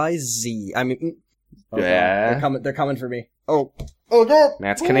noisespace.xyz. I mean, Yeah. They're coming for me. Oh no!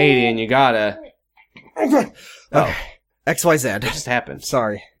 Matt's Canadian, you gotta. Okay. Oh, XYZ. what just happened?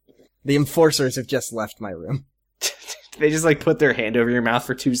 Sorry. The enforcers have just left my room. They just like put their hand over your mouth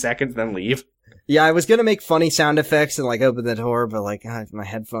for 2 seconds, then leave. Yeah, I was gonna make funny sound effects and like open the door, but like my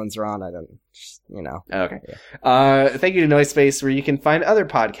headphones are on. I don't, Okay. Thank you to Noise Space, where you can find other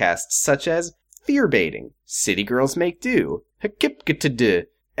podcasts such as Fear Baiting, City Girls Make Do, Hakipkatadu,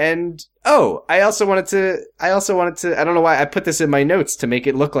 and I also wanted to, I don't know why I put this in my notes to make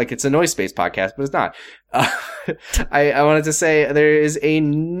it look like it's a Noise Space podcast, but it's not. I wanted to say there is a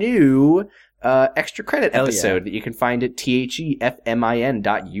new extra credit Hell episode that you can find at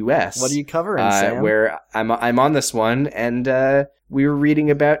thefmin.us. What are you covering, Sam? Where I'm on this one, and we were reading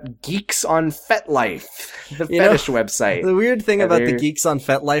about Geeks on FetLife, the fetish website. The weird thing about the Geeks on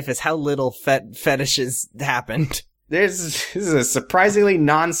FetLife is how little fetishes happened. This is a surprisingly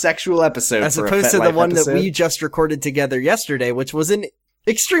non-sexual episode as opposed to the one that we just recorded together yesterday, which was an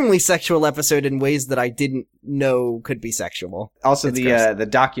extremely sexual episode in ways that I didn't know could be sexual. Also, the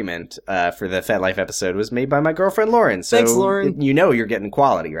document for the FetLife episode was made by my girlfriend Lauren. So thanks, Lauren. You're getting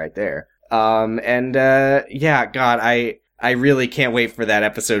quality right there. Yeah, God, I really can't wait for that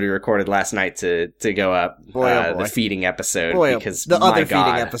episode we recorded last night to go up. Boy, oh boy. The feeding episode. Because the other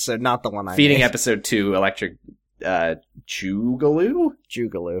feeding episode, not the one I feeding made. episode 2, Electric Jugaloo,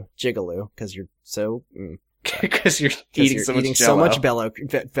 because you're so because you're eating so much bellow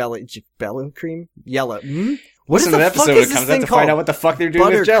cream, yellow. What is the episode that comes out to find out what the fuck they're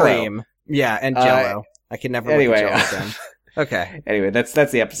doing with Jello? Buttercream, yeah, and Jello. I can never look at Jello again. Okay. Anyway, that's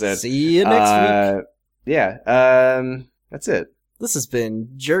the episode. See you next week. Yeah. That's it. This has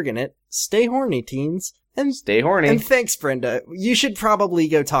been Jergin It. Stay horny, teens. And stay horny. And thanks, Brenda. You should probably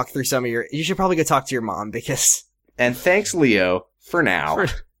go talk through you should probably go talk to your mom because... And thanks, Leo, for now.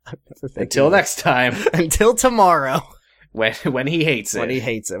 Until next time. Until tomorrow. When he hates it. When he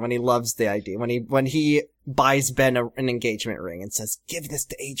hates it. When he loves the idea. When he buys Ben an engagement ring and says, give this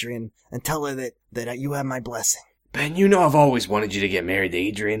to Adrian and tell her that you have my blessing. Ben, you know I've always wanted you to get married to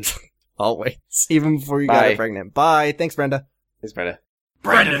Adrian. Always. Even before you got her pregnant. Bye. Thanks, Brenda. Thanks, Brenda.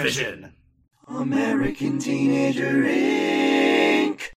 Brendavision. American Teenager